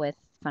trouble with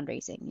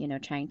fundraising, you know,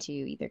 trying to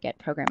either get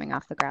programming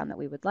off the ground that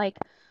we would like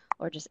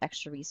or just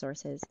extra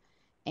resources.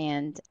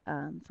 And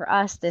for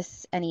us,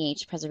 this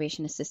NEH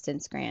Preservation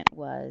Assistance Grant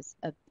was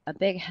a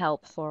big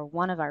help for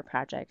one of our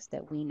projects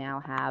that we now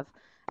have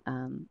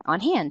on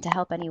hand to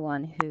help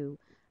anyone who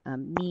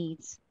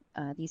needs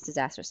these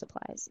disaster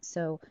supplies.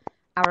 So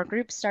our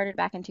group started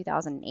back in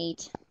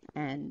 2008,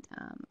 and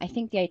I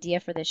think the idea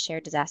for this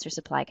shared disaster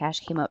supply cache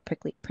came up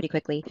pretty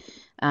quickly,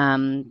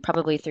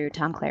 probably through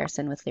Tom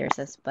Clareson with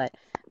Lyrasis, but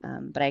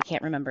I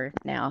can't remember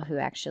now who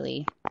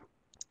actually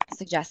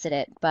suggested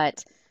it.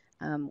 But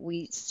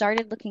we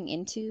started looking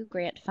into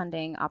grant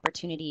funding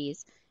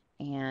opportunities,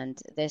 and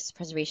this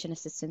preservation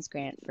assistance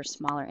grant for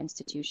smaller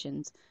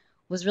institutions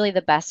was really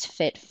the best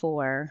fit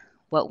for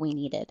what we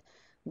needed.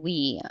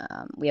 We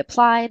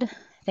applied.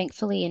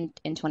 Thankfully,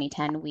 in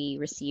 2010, we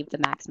received the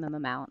maximum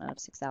amount of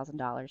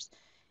 $6,000,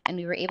 and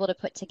we were able to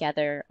put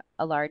together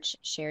a large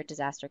shared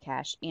disaster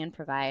cache and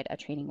provide a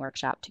training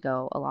workshop to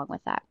go along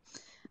with that.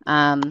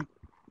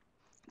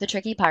 The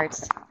tricky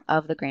parts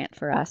of the grant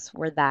for us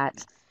were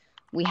that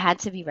we had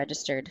to be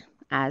registered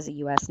as a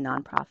U.S.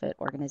 nonprofit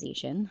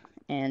organization,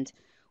 and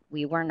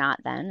we were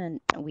not then,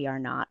 and we are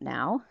not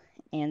now.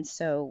 And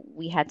so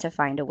we had to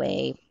find a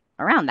way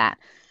around that.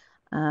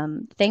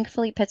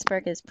 Thankfully,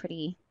 Pittsburgh is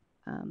pretty,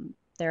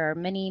 there are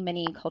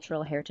many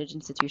cultural heritage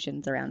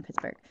institutions around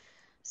Pittsburgh.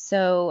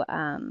 So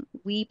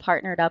we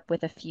partnered up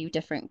with a few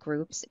different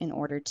groups in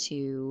order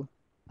to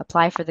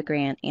apply for the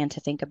grant and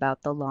to think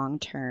about the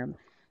long-term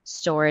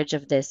storage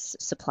of this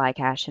supply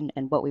cache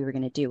and what we were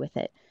going to do with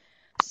it.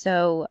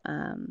 So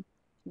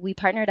we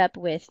partnered up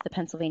with the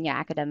Pennsylvania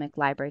Academic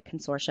Library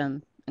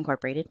Consortium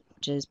Incorporated,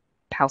 which is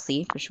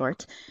PALC for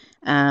short,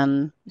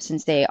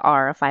 since they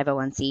are a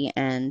 501c,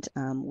 and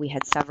we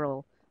had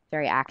several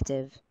very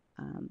active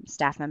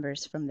staff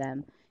members from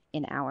them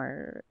in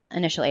our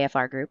initial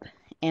AFR group.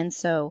 And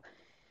so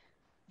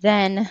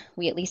then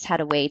we at least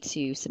had a way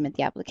to submit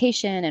the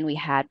application, and we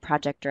had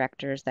project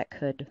directors that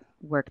could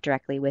work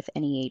directly with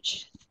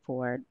NEH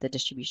for the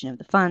distribution of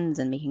the funds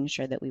and making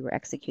sure that we were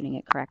executing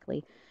it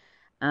correctly.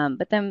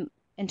 But then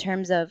in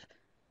terms of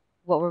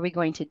what were we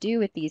going to do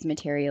with these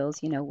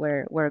materials, you know,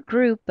 we're a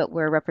group, but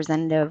we're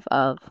representative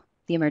of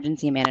the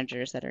emergency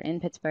managers that are in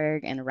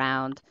Pittsburgh and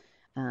around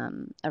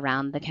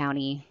the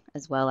county,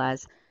 as well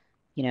as,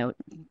 you know,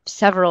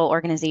 several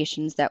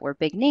organizations that were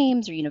big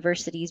names or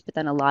universities, but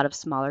then a lot of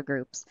smaller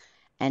groups.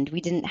 and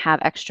we didn't have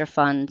extra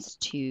funds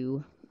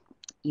to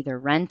either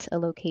rent a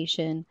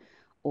location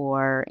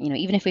or,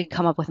 even if we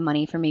come up with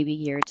money for maybe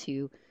a year or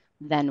two,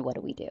 then what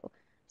do we do?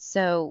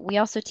 So we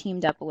also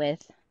teamed up with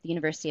the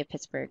University of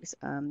Pittsburgh's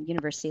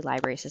University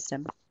Library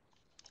System,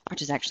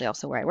 which is actually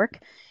also where I work.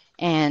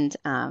 And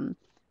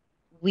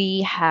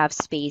we have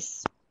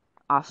space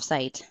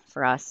offsite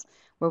for us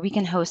where we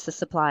can host the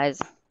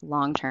supplies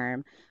long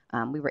term.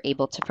 We were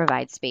able to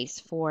provide space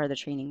for the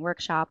training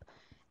workshop,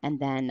 and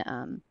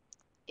then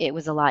it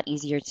was a lot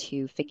easier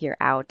to figure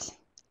out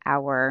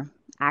our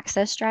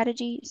access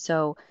strategy.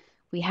 So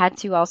we had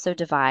to also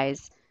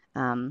devise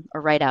or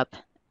write up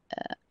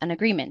an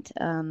agreement.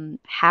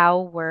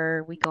 How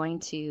were we going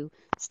to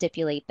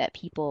stipulate that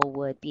people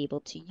would be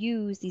able to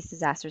use these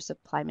disaster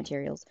supply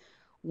materials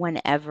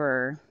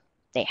whenever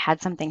they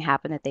had something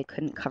happen that they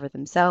couldn't cover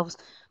themselves?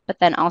 But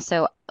then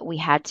also we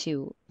had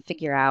to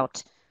figure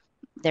out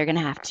they're going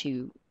to have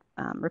to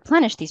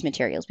replenish these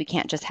materials. We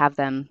can't just have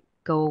them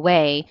go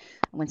away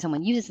when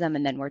someone uses them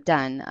and then we're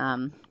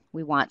done.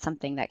 We want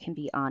something that can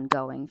be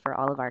ongoing for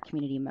all of our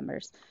community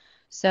members.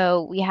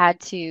 So we had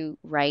to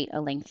write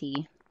a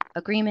lengthy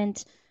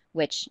agreement,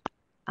 which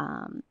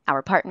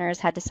our partners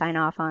had to sign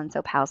off on.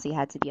 So Palsy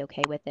had to be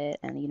okay with it,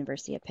 and the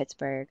University of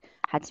Pittsburgh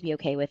had to be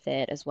okay with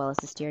it, as well as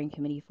the steering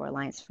committee for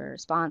Alliance for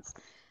Response.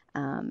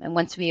 And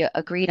once we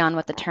agreed on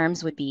what the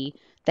terms would be,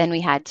 then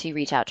we had to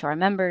reach out to our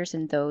members,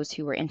 and those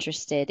who were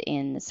interested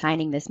in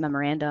signing this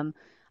memorandum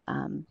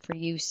for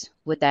use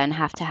would then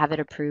have to have it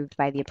approved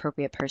by the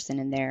appropriate person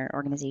in their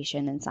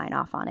organization and sign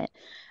off on it.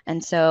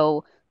 And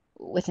so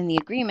within the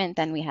agreement,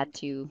 then we had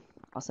to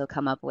also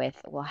come up with,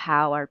 well,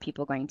 how are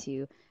people going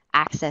to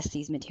access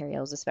these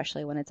materials,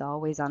 especially when it's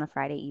always on a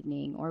Friday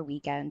evening or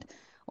weekend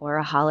or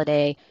a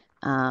holiday.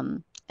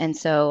 And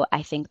so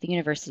I think the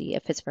University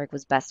of Pittsburgh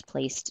was best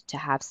placed to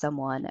have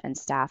someone and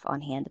staff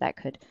on hand that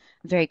could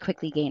very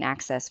quickly gain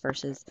access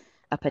versus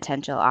a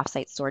potential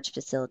offsite storage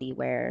facility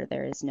where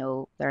there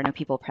are no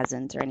people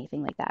present or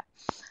anything like that.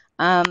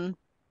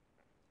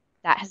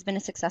 That has been a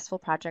successful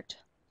project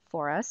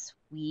for us.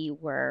 We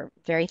were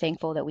very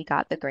thankful that we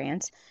got the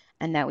grant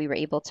and that we were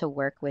able to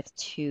work with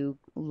two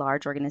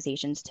large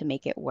organizations to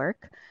make it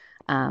work.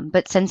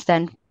 But since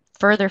then,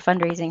 further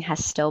fundraising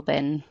has still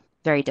been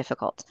very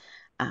difficult.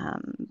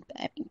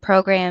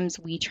 Programs,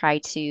 we try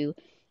to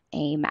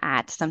aim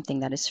at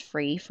something that is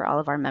free for all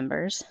of our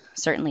members.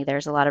 Certainly,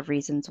 there's a lot of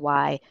reasons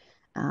why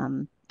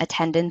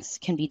attendance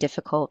can be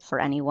difficult for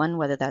anyone,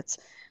 whether that's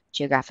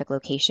geographic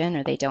location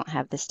or they don't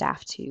have the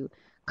staff to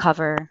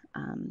cover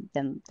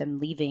them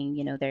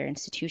leaving, their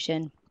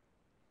institution.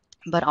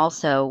 But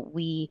also,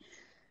 we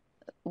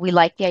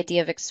like the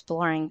idea of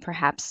exploring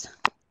perhaps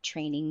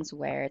trainings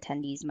where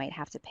attendees might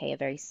have to pay a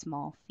very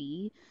small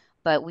fee,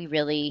 but we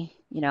really,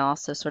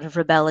 also sort of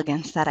rebel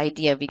against that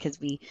idea because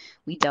we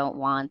don't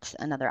want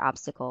another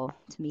obstacle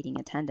to meeting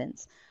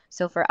attendance.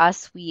 So for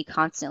us, we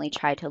constantly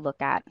try to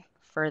look at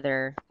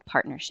further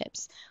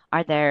partnerships.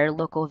 Are there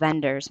local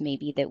vendors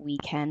maybe that we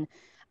can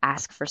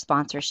ask for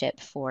sponsorship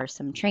for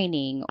some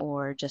training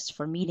or just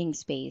for meeting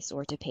space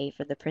or to pay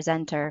for the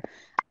presenter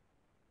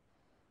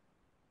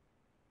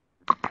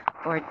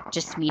or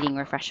just meeting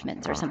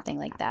refreshments or something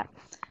like that.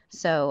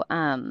 So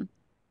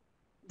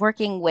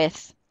working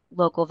with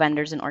local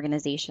vendors and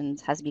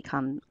organizations has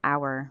become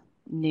our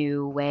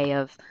new way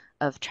of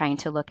trying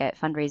to look at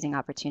fundraising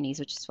opportunities,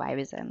 which is why I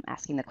was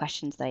asking the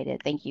questions that I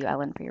did. Thank you,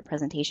 Ellen, for your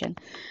presentation.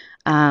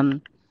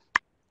 And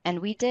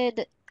we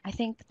did, I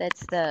think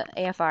that's the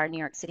AFR New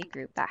York City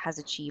group that has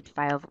achieved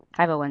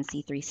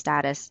 501c3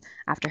 status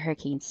after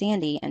Hurricane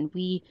Sandy, and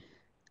we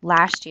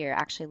last year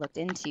actually looked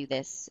into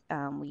this.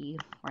 We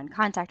were in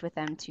contact with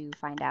them to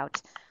find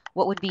out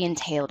what would be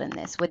entailed in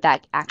this. Would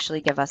that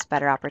actually give us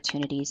better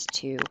opportunities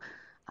to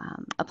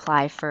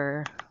apply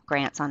for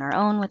grants on our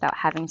own without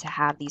having to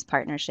have these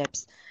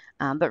partnerships?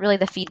 But really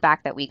the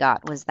feedback that we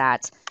got was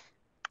that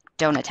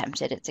don't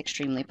attempt it. It's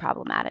extremely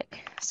problematic.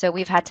 So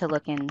we've had to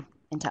look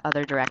into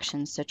other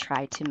directions to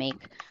try to make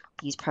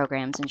these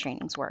programs and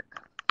trainings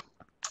work.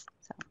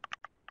 So.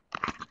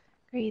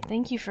 Great.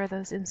 Thank you for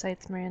those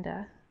insights,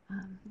 Miranda.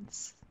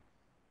 It's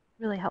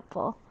really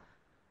helpful.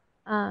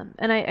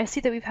 And I see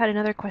that we've had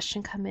another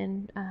question come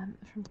in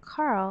from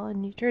Carl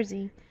in New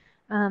Jersey,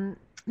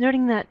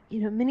 noting that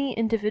many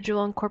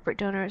individual and corporate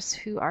donors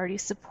who already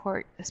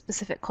support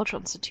specific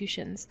cultural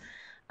institutions,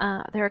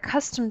 they're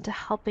accustomed to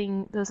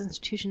helping those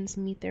institutions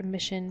meet their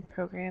mission,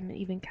 program, and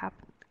even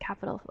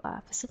capital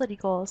facility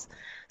goals.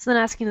 So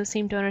then asking those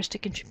same donors to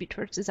contribute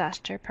towards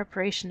disaster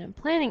preparation and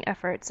planning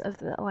efforts of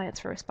the Alliance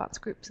for Response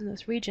groups in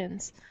those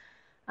regions,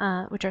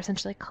 which are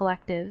essentially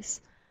collectives,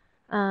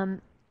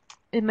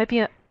 it might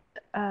be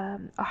a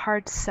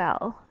hard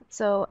sell.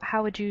 So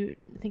how would you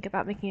think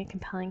about making a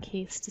compelling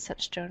case to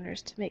such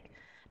donors to make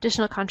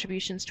additional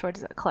contributions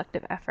towards a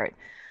collective effort?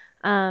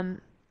 I'd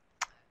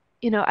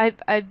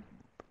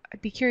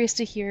be curious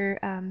to hear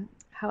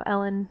how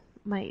Ellen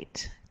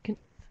might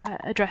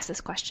address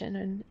this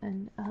question,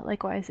 and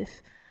likewise if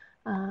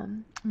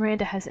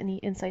Miranda has any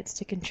insights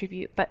to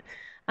contribute. But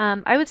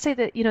I would say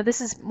that,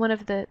 this is one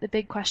of the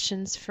big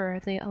questions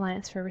for the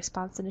Alliance for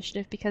Response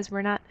Initiative, because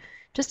we're not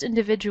just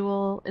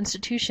individual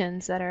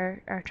institutions that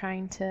are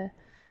trying to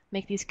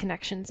make these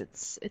connections.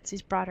 It's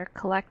these broader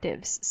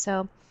collectives.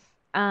 So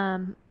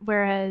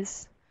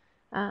whereas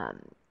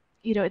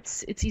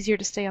it's easier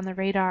to stay on the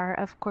radar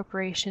of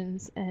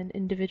corporations and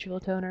individual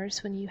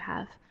donors when you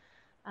have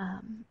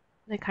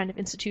the kind of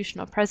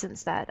institutional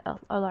presence that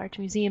a large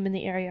museum in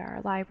the area or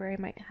a library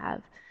might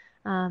have.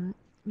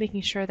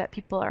 Making sure that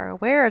people are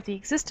aware of the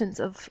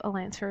existence of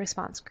Alliance for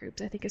Response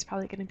groups, I think, is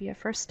probably going to be a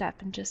first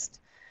step in just,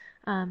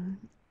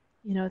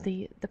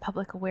 the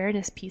public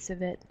awareness piece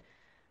of it.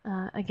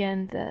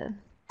 Again, the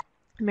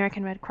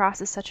American Red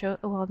Cross is such a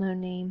well-known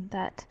name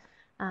that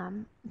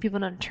people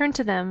don't turn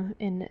to them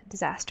in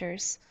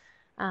disasters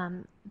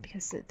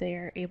because they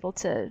are able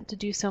to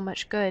do so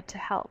much good to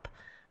help.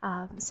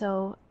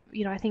 So,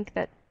 I think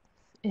that,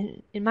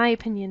 in my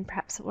opinion,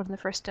 perhaps one of the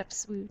first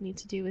steps we need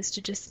to do is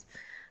to just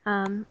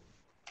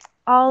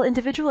all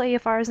individual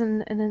AFRs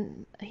and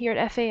then here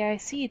at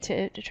FAIC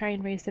to try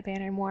and raise the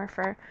banner more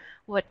for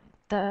what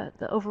the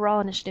overall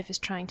initiative is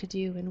trying to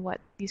do and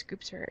what these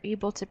groups are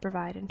able to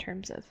provide in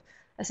terms of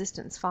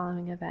assistance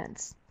following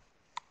events.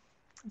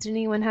 Does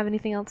anyone have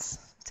anything else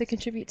to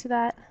contribute to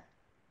that?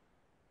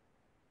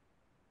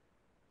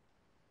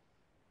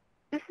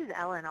 This is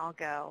Ellen. I'll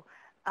go.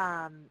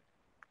 I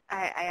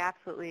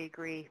absolutely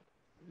agree.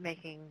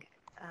 Making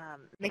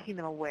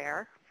them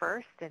aware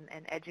first and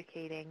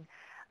educating.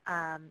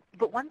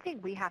 But one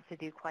thing we have to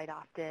do quite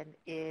often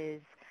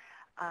is,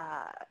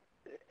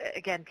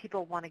 again,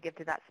 people want to give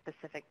to that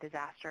specific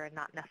disaster and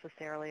not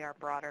necessarily our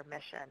broader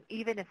mission,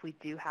 even if we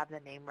do have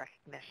the name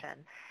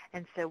recognition.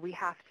 And so we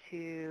have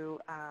to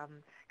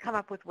come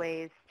up with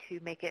ways to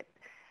make it,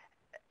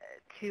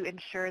 to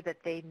ensure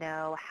that they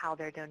know how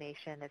their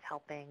donation is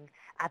helping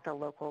at the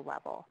local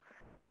level,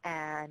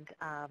 and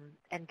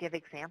give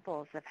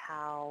examples of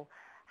how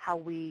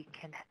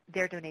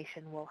their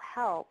donation will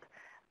help,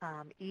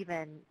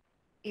 even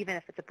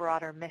if it's a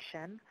broader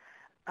mission,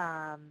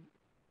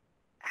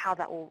 how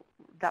that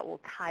will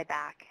tie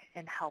back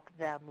and help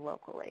them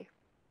locally.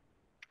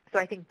 So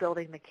I think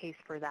building the case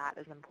for that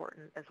is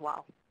important as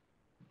well.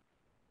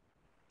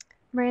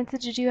 Marantha,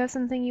 did you have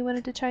something you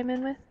wanted to chime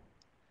in with?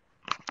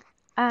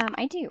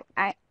 I do.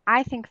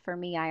 I think for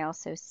me, I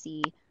also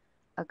see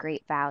a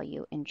great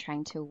value in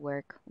trying to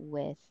work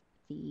with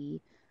the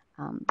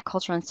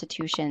cultural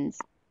institutions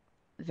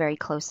very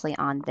closely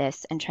on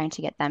this and trying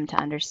to get them to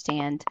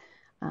understand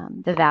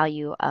the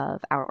value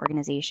of our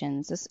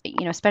organizations,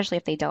 especially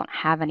if they don't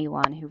have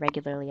anyone who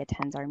regularly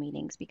attends our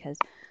meetings, because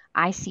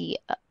I see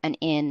an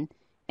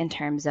in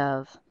terms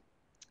of,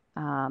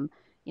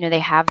 they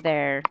have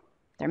their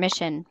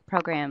mission,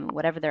 program,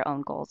 whatever their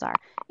own goals are.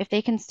 If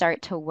they can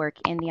start to work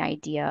in the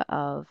idea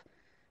of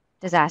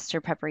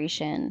disaster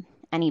preparation,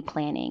 any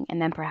planning,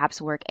 and then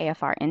perhaps work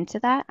AFR into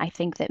that, I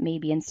think that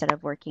maybe instead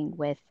of working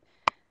with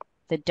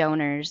the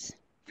donors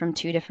from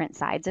two different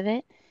sides of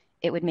it,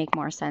 it would make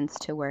more sense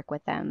to work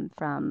with them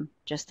from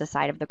just the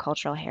side of the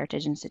cultural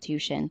heritage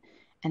institution,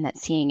 and that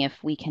seeing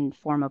if we can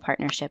form a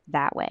partnership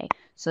that way,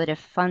 so that if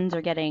funds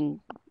are getting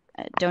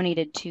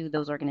donated to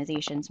those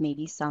organizations,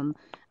 maybe some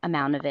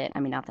amount of it,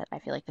 not that I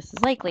feel like this is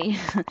likely,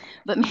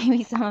 but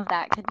maybe some of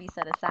that could be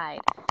set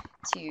aside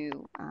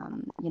to,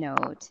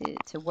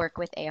 to work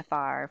with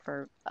AFR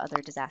for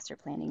other disaster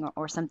planning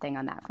or something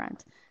on that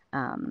front.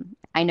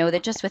 I know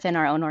that just within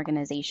our own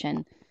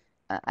organization,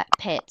 at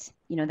Pitt,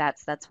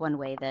 that's one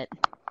way that, in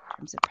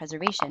terms of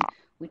preservation,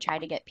 we try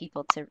to get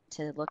people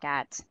to look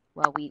at,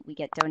 well, we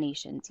get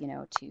donations,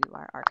 to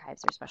our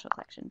archives or special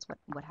collections,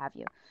 what have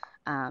you.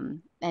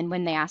 And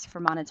when they ask for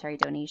monetary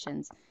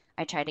donations,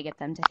 I try to get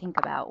them to think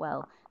about,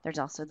 well, there's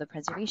also the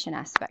preservation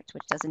aspect,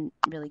 which doesn't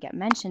really get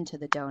mentioned to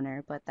the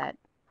donor, but that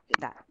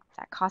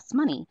costs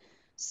money.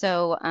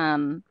 So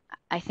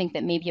I think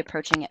that maybe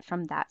approaching it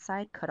from that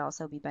side could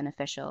also be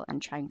beneficial,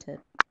 and trying to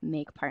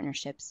make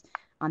partnerships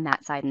on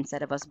that side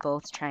instead of us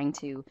both trying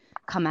to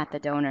come at the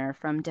donor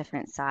from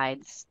different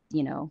sides,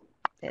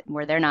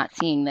 where they're not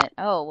seeing that,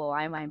 oh, well,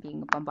 why am I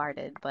being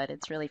bombarded? But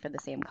it's really for the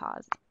same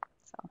cause.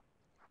 So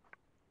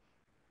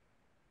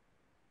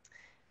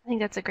I think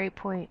that's a great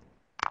point,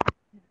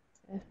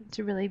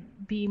 to really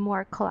be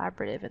more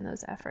collaborative in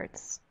those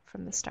efforts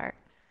from the start.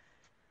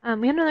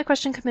 We had another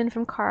question come in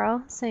from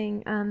Carl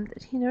saying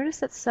that he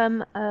noticed that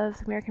some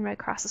of American Red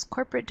Cross's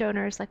corporate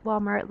donors, like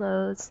Walmart,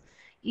 Lowe's,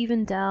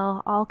 even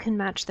Dell, all can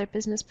match their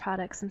business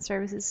products and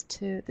services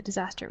to the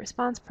disaster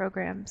response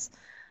programs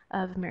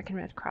of American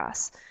Red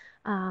Cross.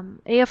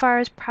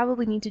 AFRs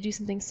probably need to do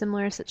something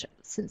similar,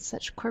 since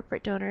such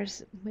corporate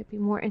donors might be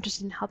more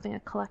interested in helping a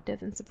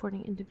collective than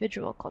supporting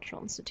individual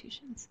cultural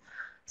institutions.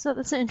 So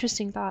that's an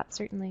interesting thought,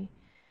 certainly.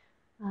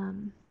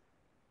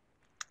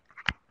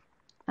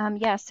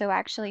 Yeah, so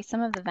actually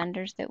some of the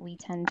vendors that we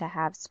tend to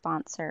have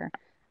sponsor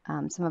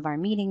some of our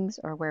meetings,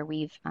 or where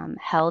we've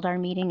held our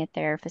meeting at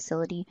their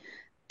facility,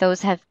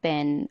 those have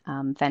been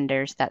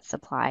vendors that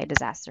supply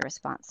disaster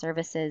response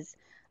services.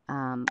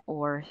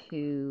 or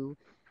who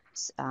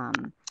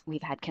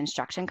we've had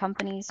construction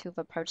companies who've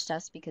approached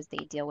us because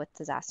they deal with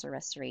disaster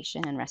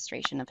restoration and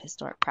restoration of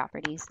historic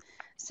properties.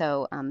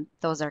 So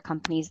those are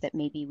companies that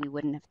maybe we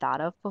wouldn't have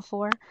thought of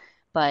before,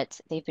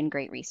 but they've been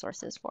great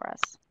resources for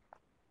us.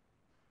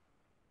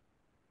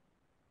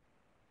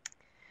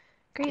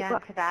 Great. Yeah, Well,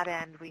 and to that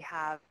end, we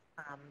have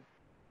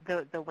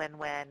the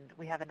win-win.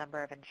 We have a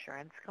number of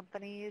insurance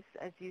companies,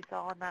 as you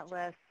saw on that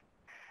list,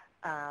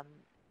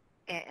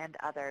 and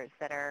others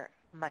that are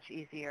much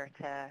easier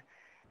to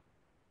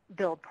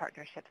build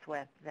partnerships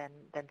with than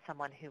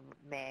someone who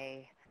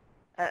may,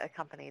 a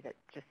company that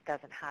just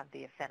doesn't have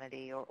the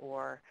affinity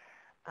or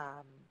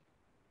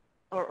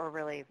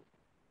really,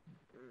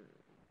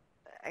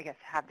 I guess,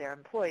 have their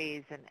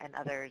employees and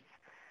others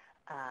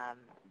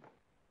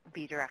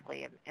be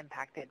directly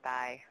impacted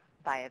by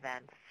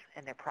events,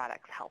 and their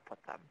products help with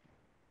them.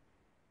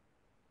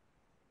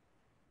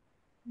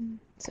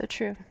 So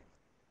true.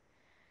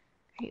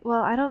 Great.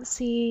 Well, I don't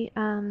see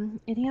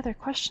any other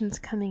questions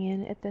coming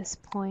in at this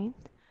point.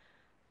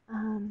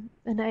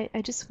 And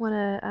I just want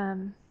to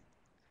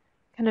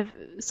kind of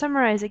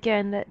summarize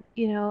again that,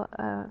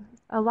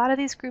 a lot of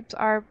these groups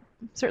are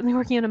certainly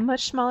working on a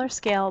much smaller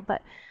scale,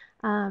 but,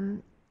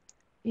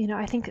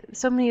 I think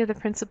so many of the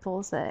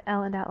principles that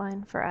Ellen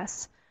outlined for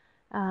us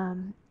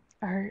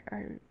are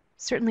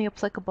certainly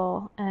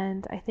applicable.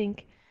 And I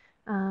think,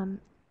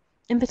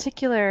 in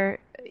particular,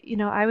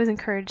 I was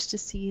encouraged to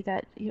see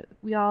that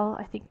we all,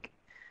 I think,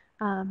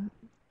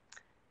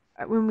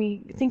 when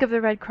we think of the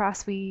Red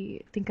Cross,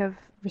 we think of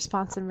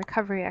response and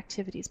recovery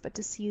activities, but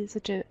to see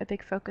such a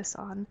big focus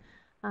on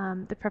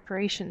the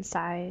preparation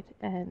side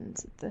and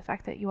the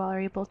fact that you all are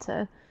able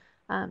to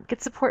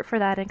get support for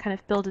that and kind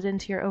of build it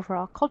into your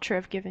overall culture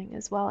of giving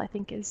as well, I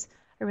think is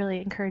a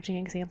really encouraging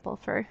example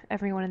for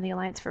everyone in the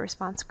Alliance for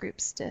Response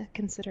groups to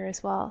consider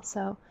as well.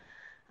 So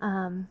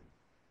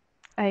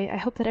I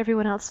hope that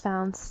everyone else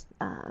found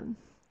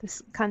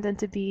this content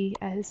to be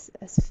as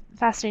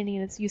fascinating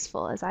and as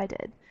useful as I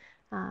did.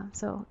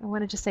 So I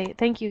want to just say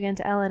thank you again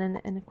to Ellen,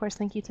 and of course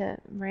thank you to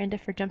Miranda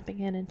for jumping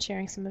in and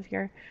sharing some of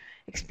your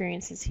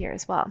experiences here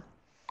as well.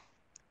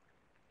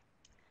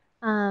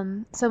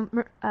 So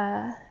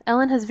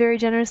Ellen has very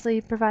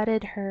generously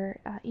provided her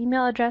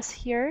email address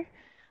here.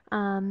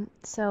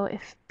 So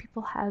if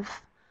people have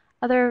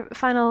other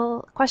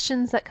final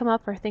questions that come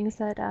up or things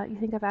that you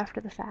think of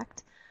after the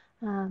fact,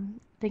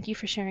 thank you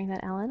for sharing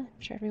that, Ellen.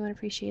 I'm sure everyone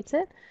appreciates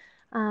it.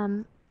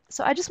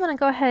 So I just want to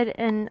go ahead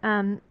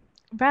and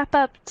wrap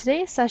up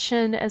today's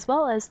session as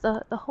well as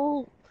the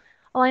whole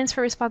Alliance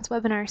for Response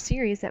webinar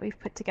series that we've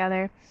put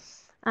together.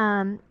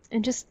 And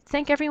just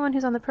thank everyone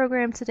who's on the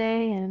program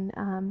today,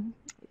 and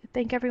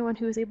thank everyone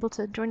who was able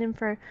to join in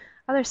for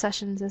other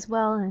sessions as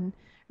well, and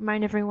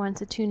remind everyone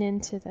to tune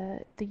in to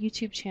the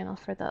YouTube channel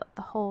for the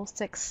whole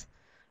 6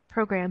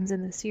 programs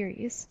in the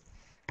series.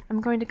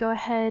 I'm going to go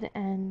ahead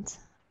and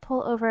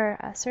pull over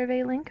a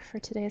survey link for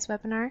today's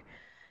webinar,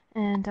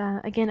 and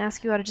again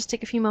ask you all to just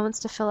take a few moments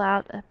to fill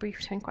out a brief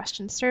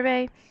 10-question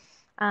survey.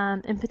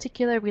 In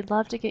particular, we'd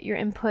love to get your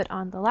input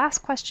on the last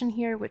question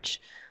here,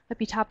 which might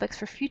be topics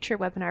for future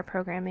webinar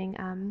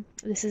programming.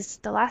 This is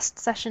the last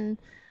session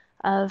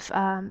of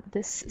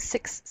this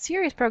 6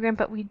 series program,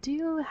 but we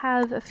do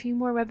have a few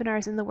more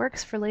webinars in the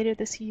works for later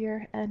this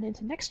year and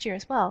into next year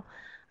as well,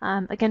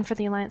 again for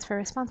the Alliance for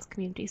Response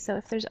community. So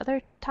if there's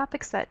other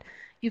topics that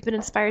you've been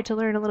inspired to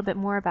learn a little bit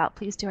more about,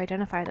 please do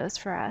identify those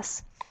for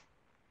us.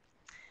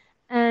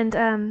 And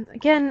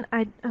again,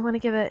 I want to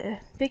give a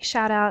big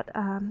shout out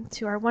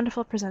to our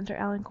wonderful presenter,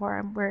 Ellen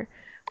Gorham. We're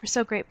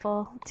so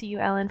grateful to you,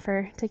 Ellen,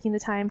 for taking the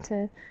time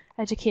to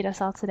educate us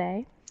all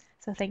today.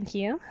 So thank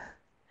you.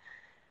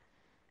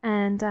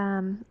 And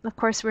of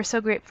course, we're so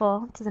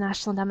grateful to the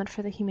National Endowment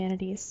for the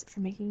Humanities for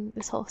making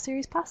this whole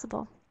series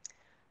possible.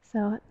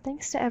 So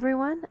thanks to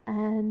everyone,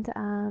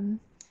 and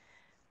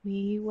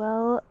we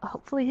will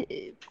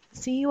hopefully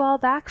see you all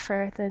back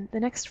for the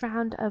next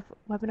round of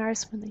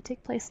webinars when they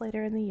take place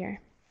later in the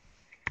year.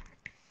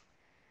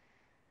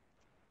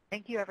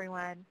 Thank you,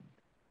 everyone.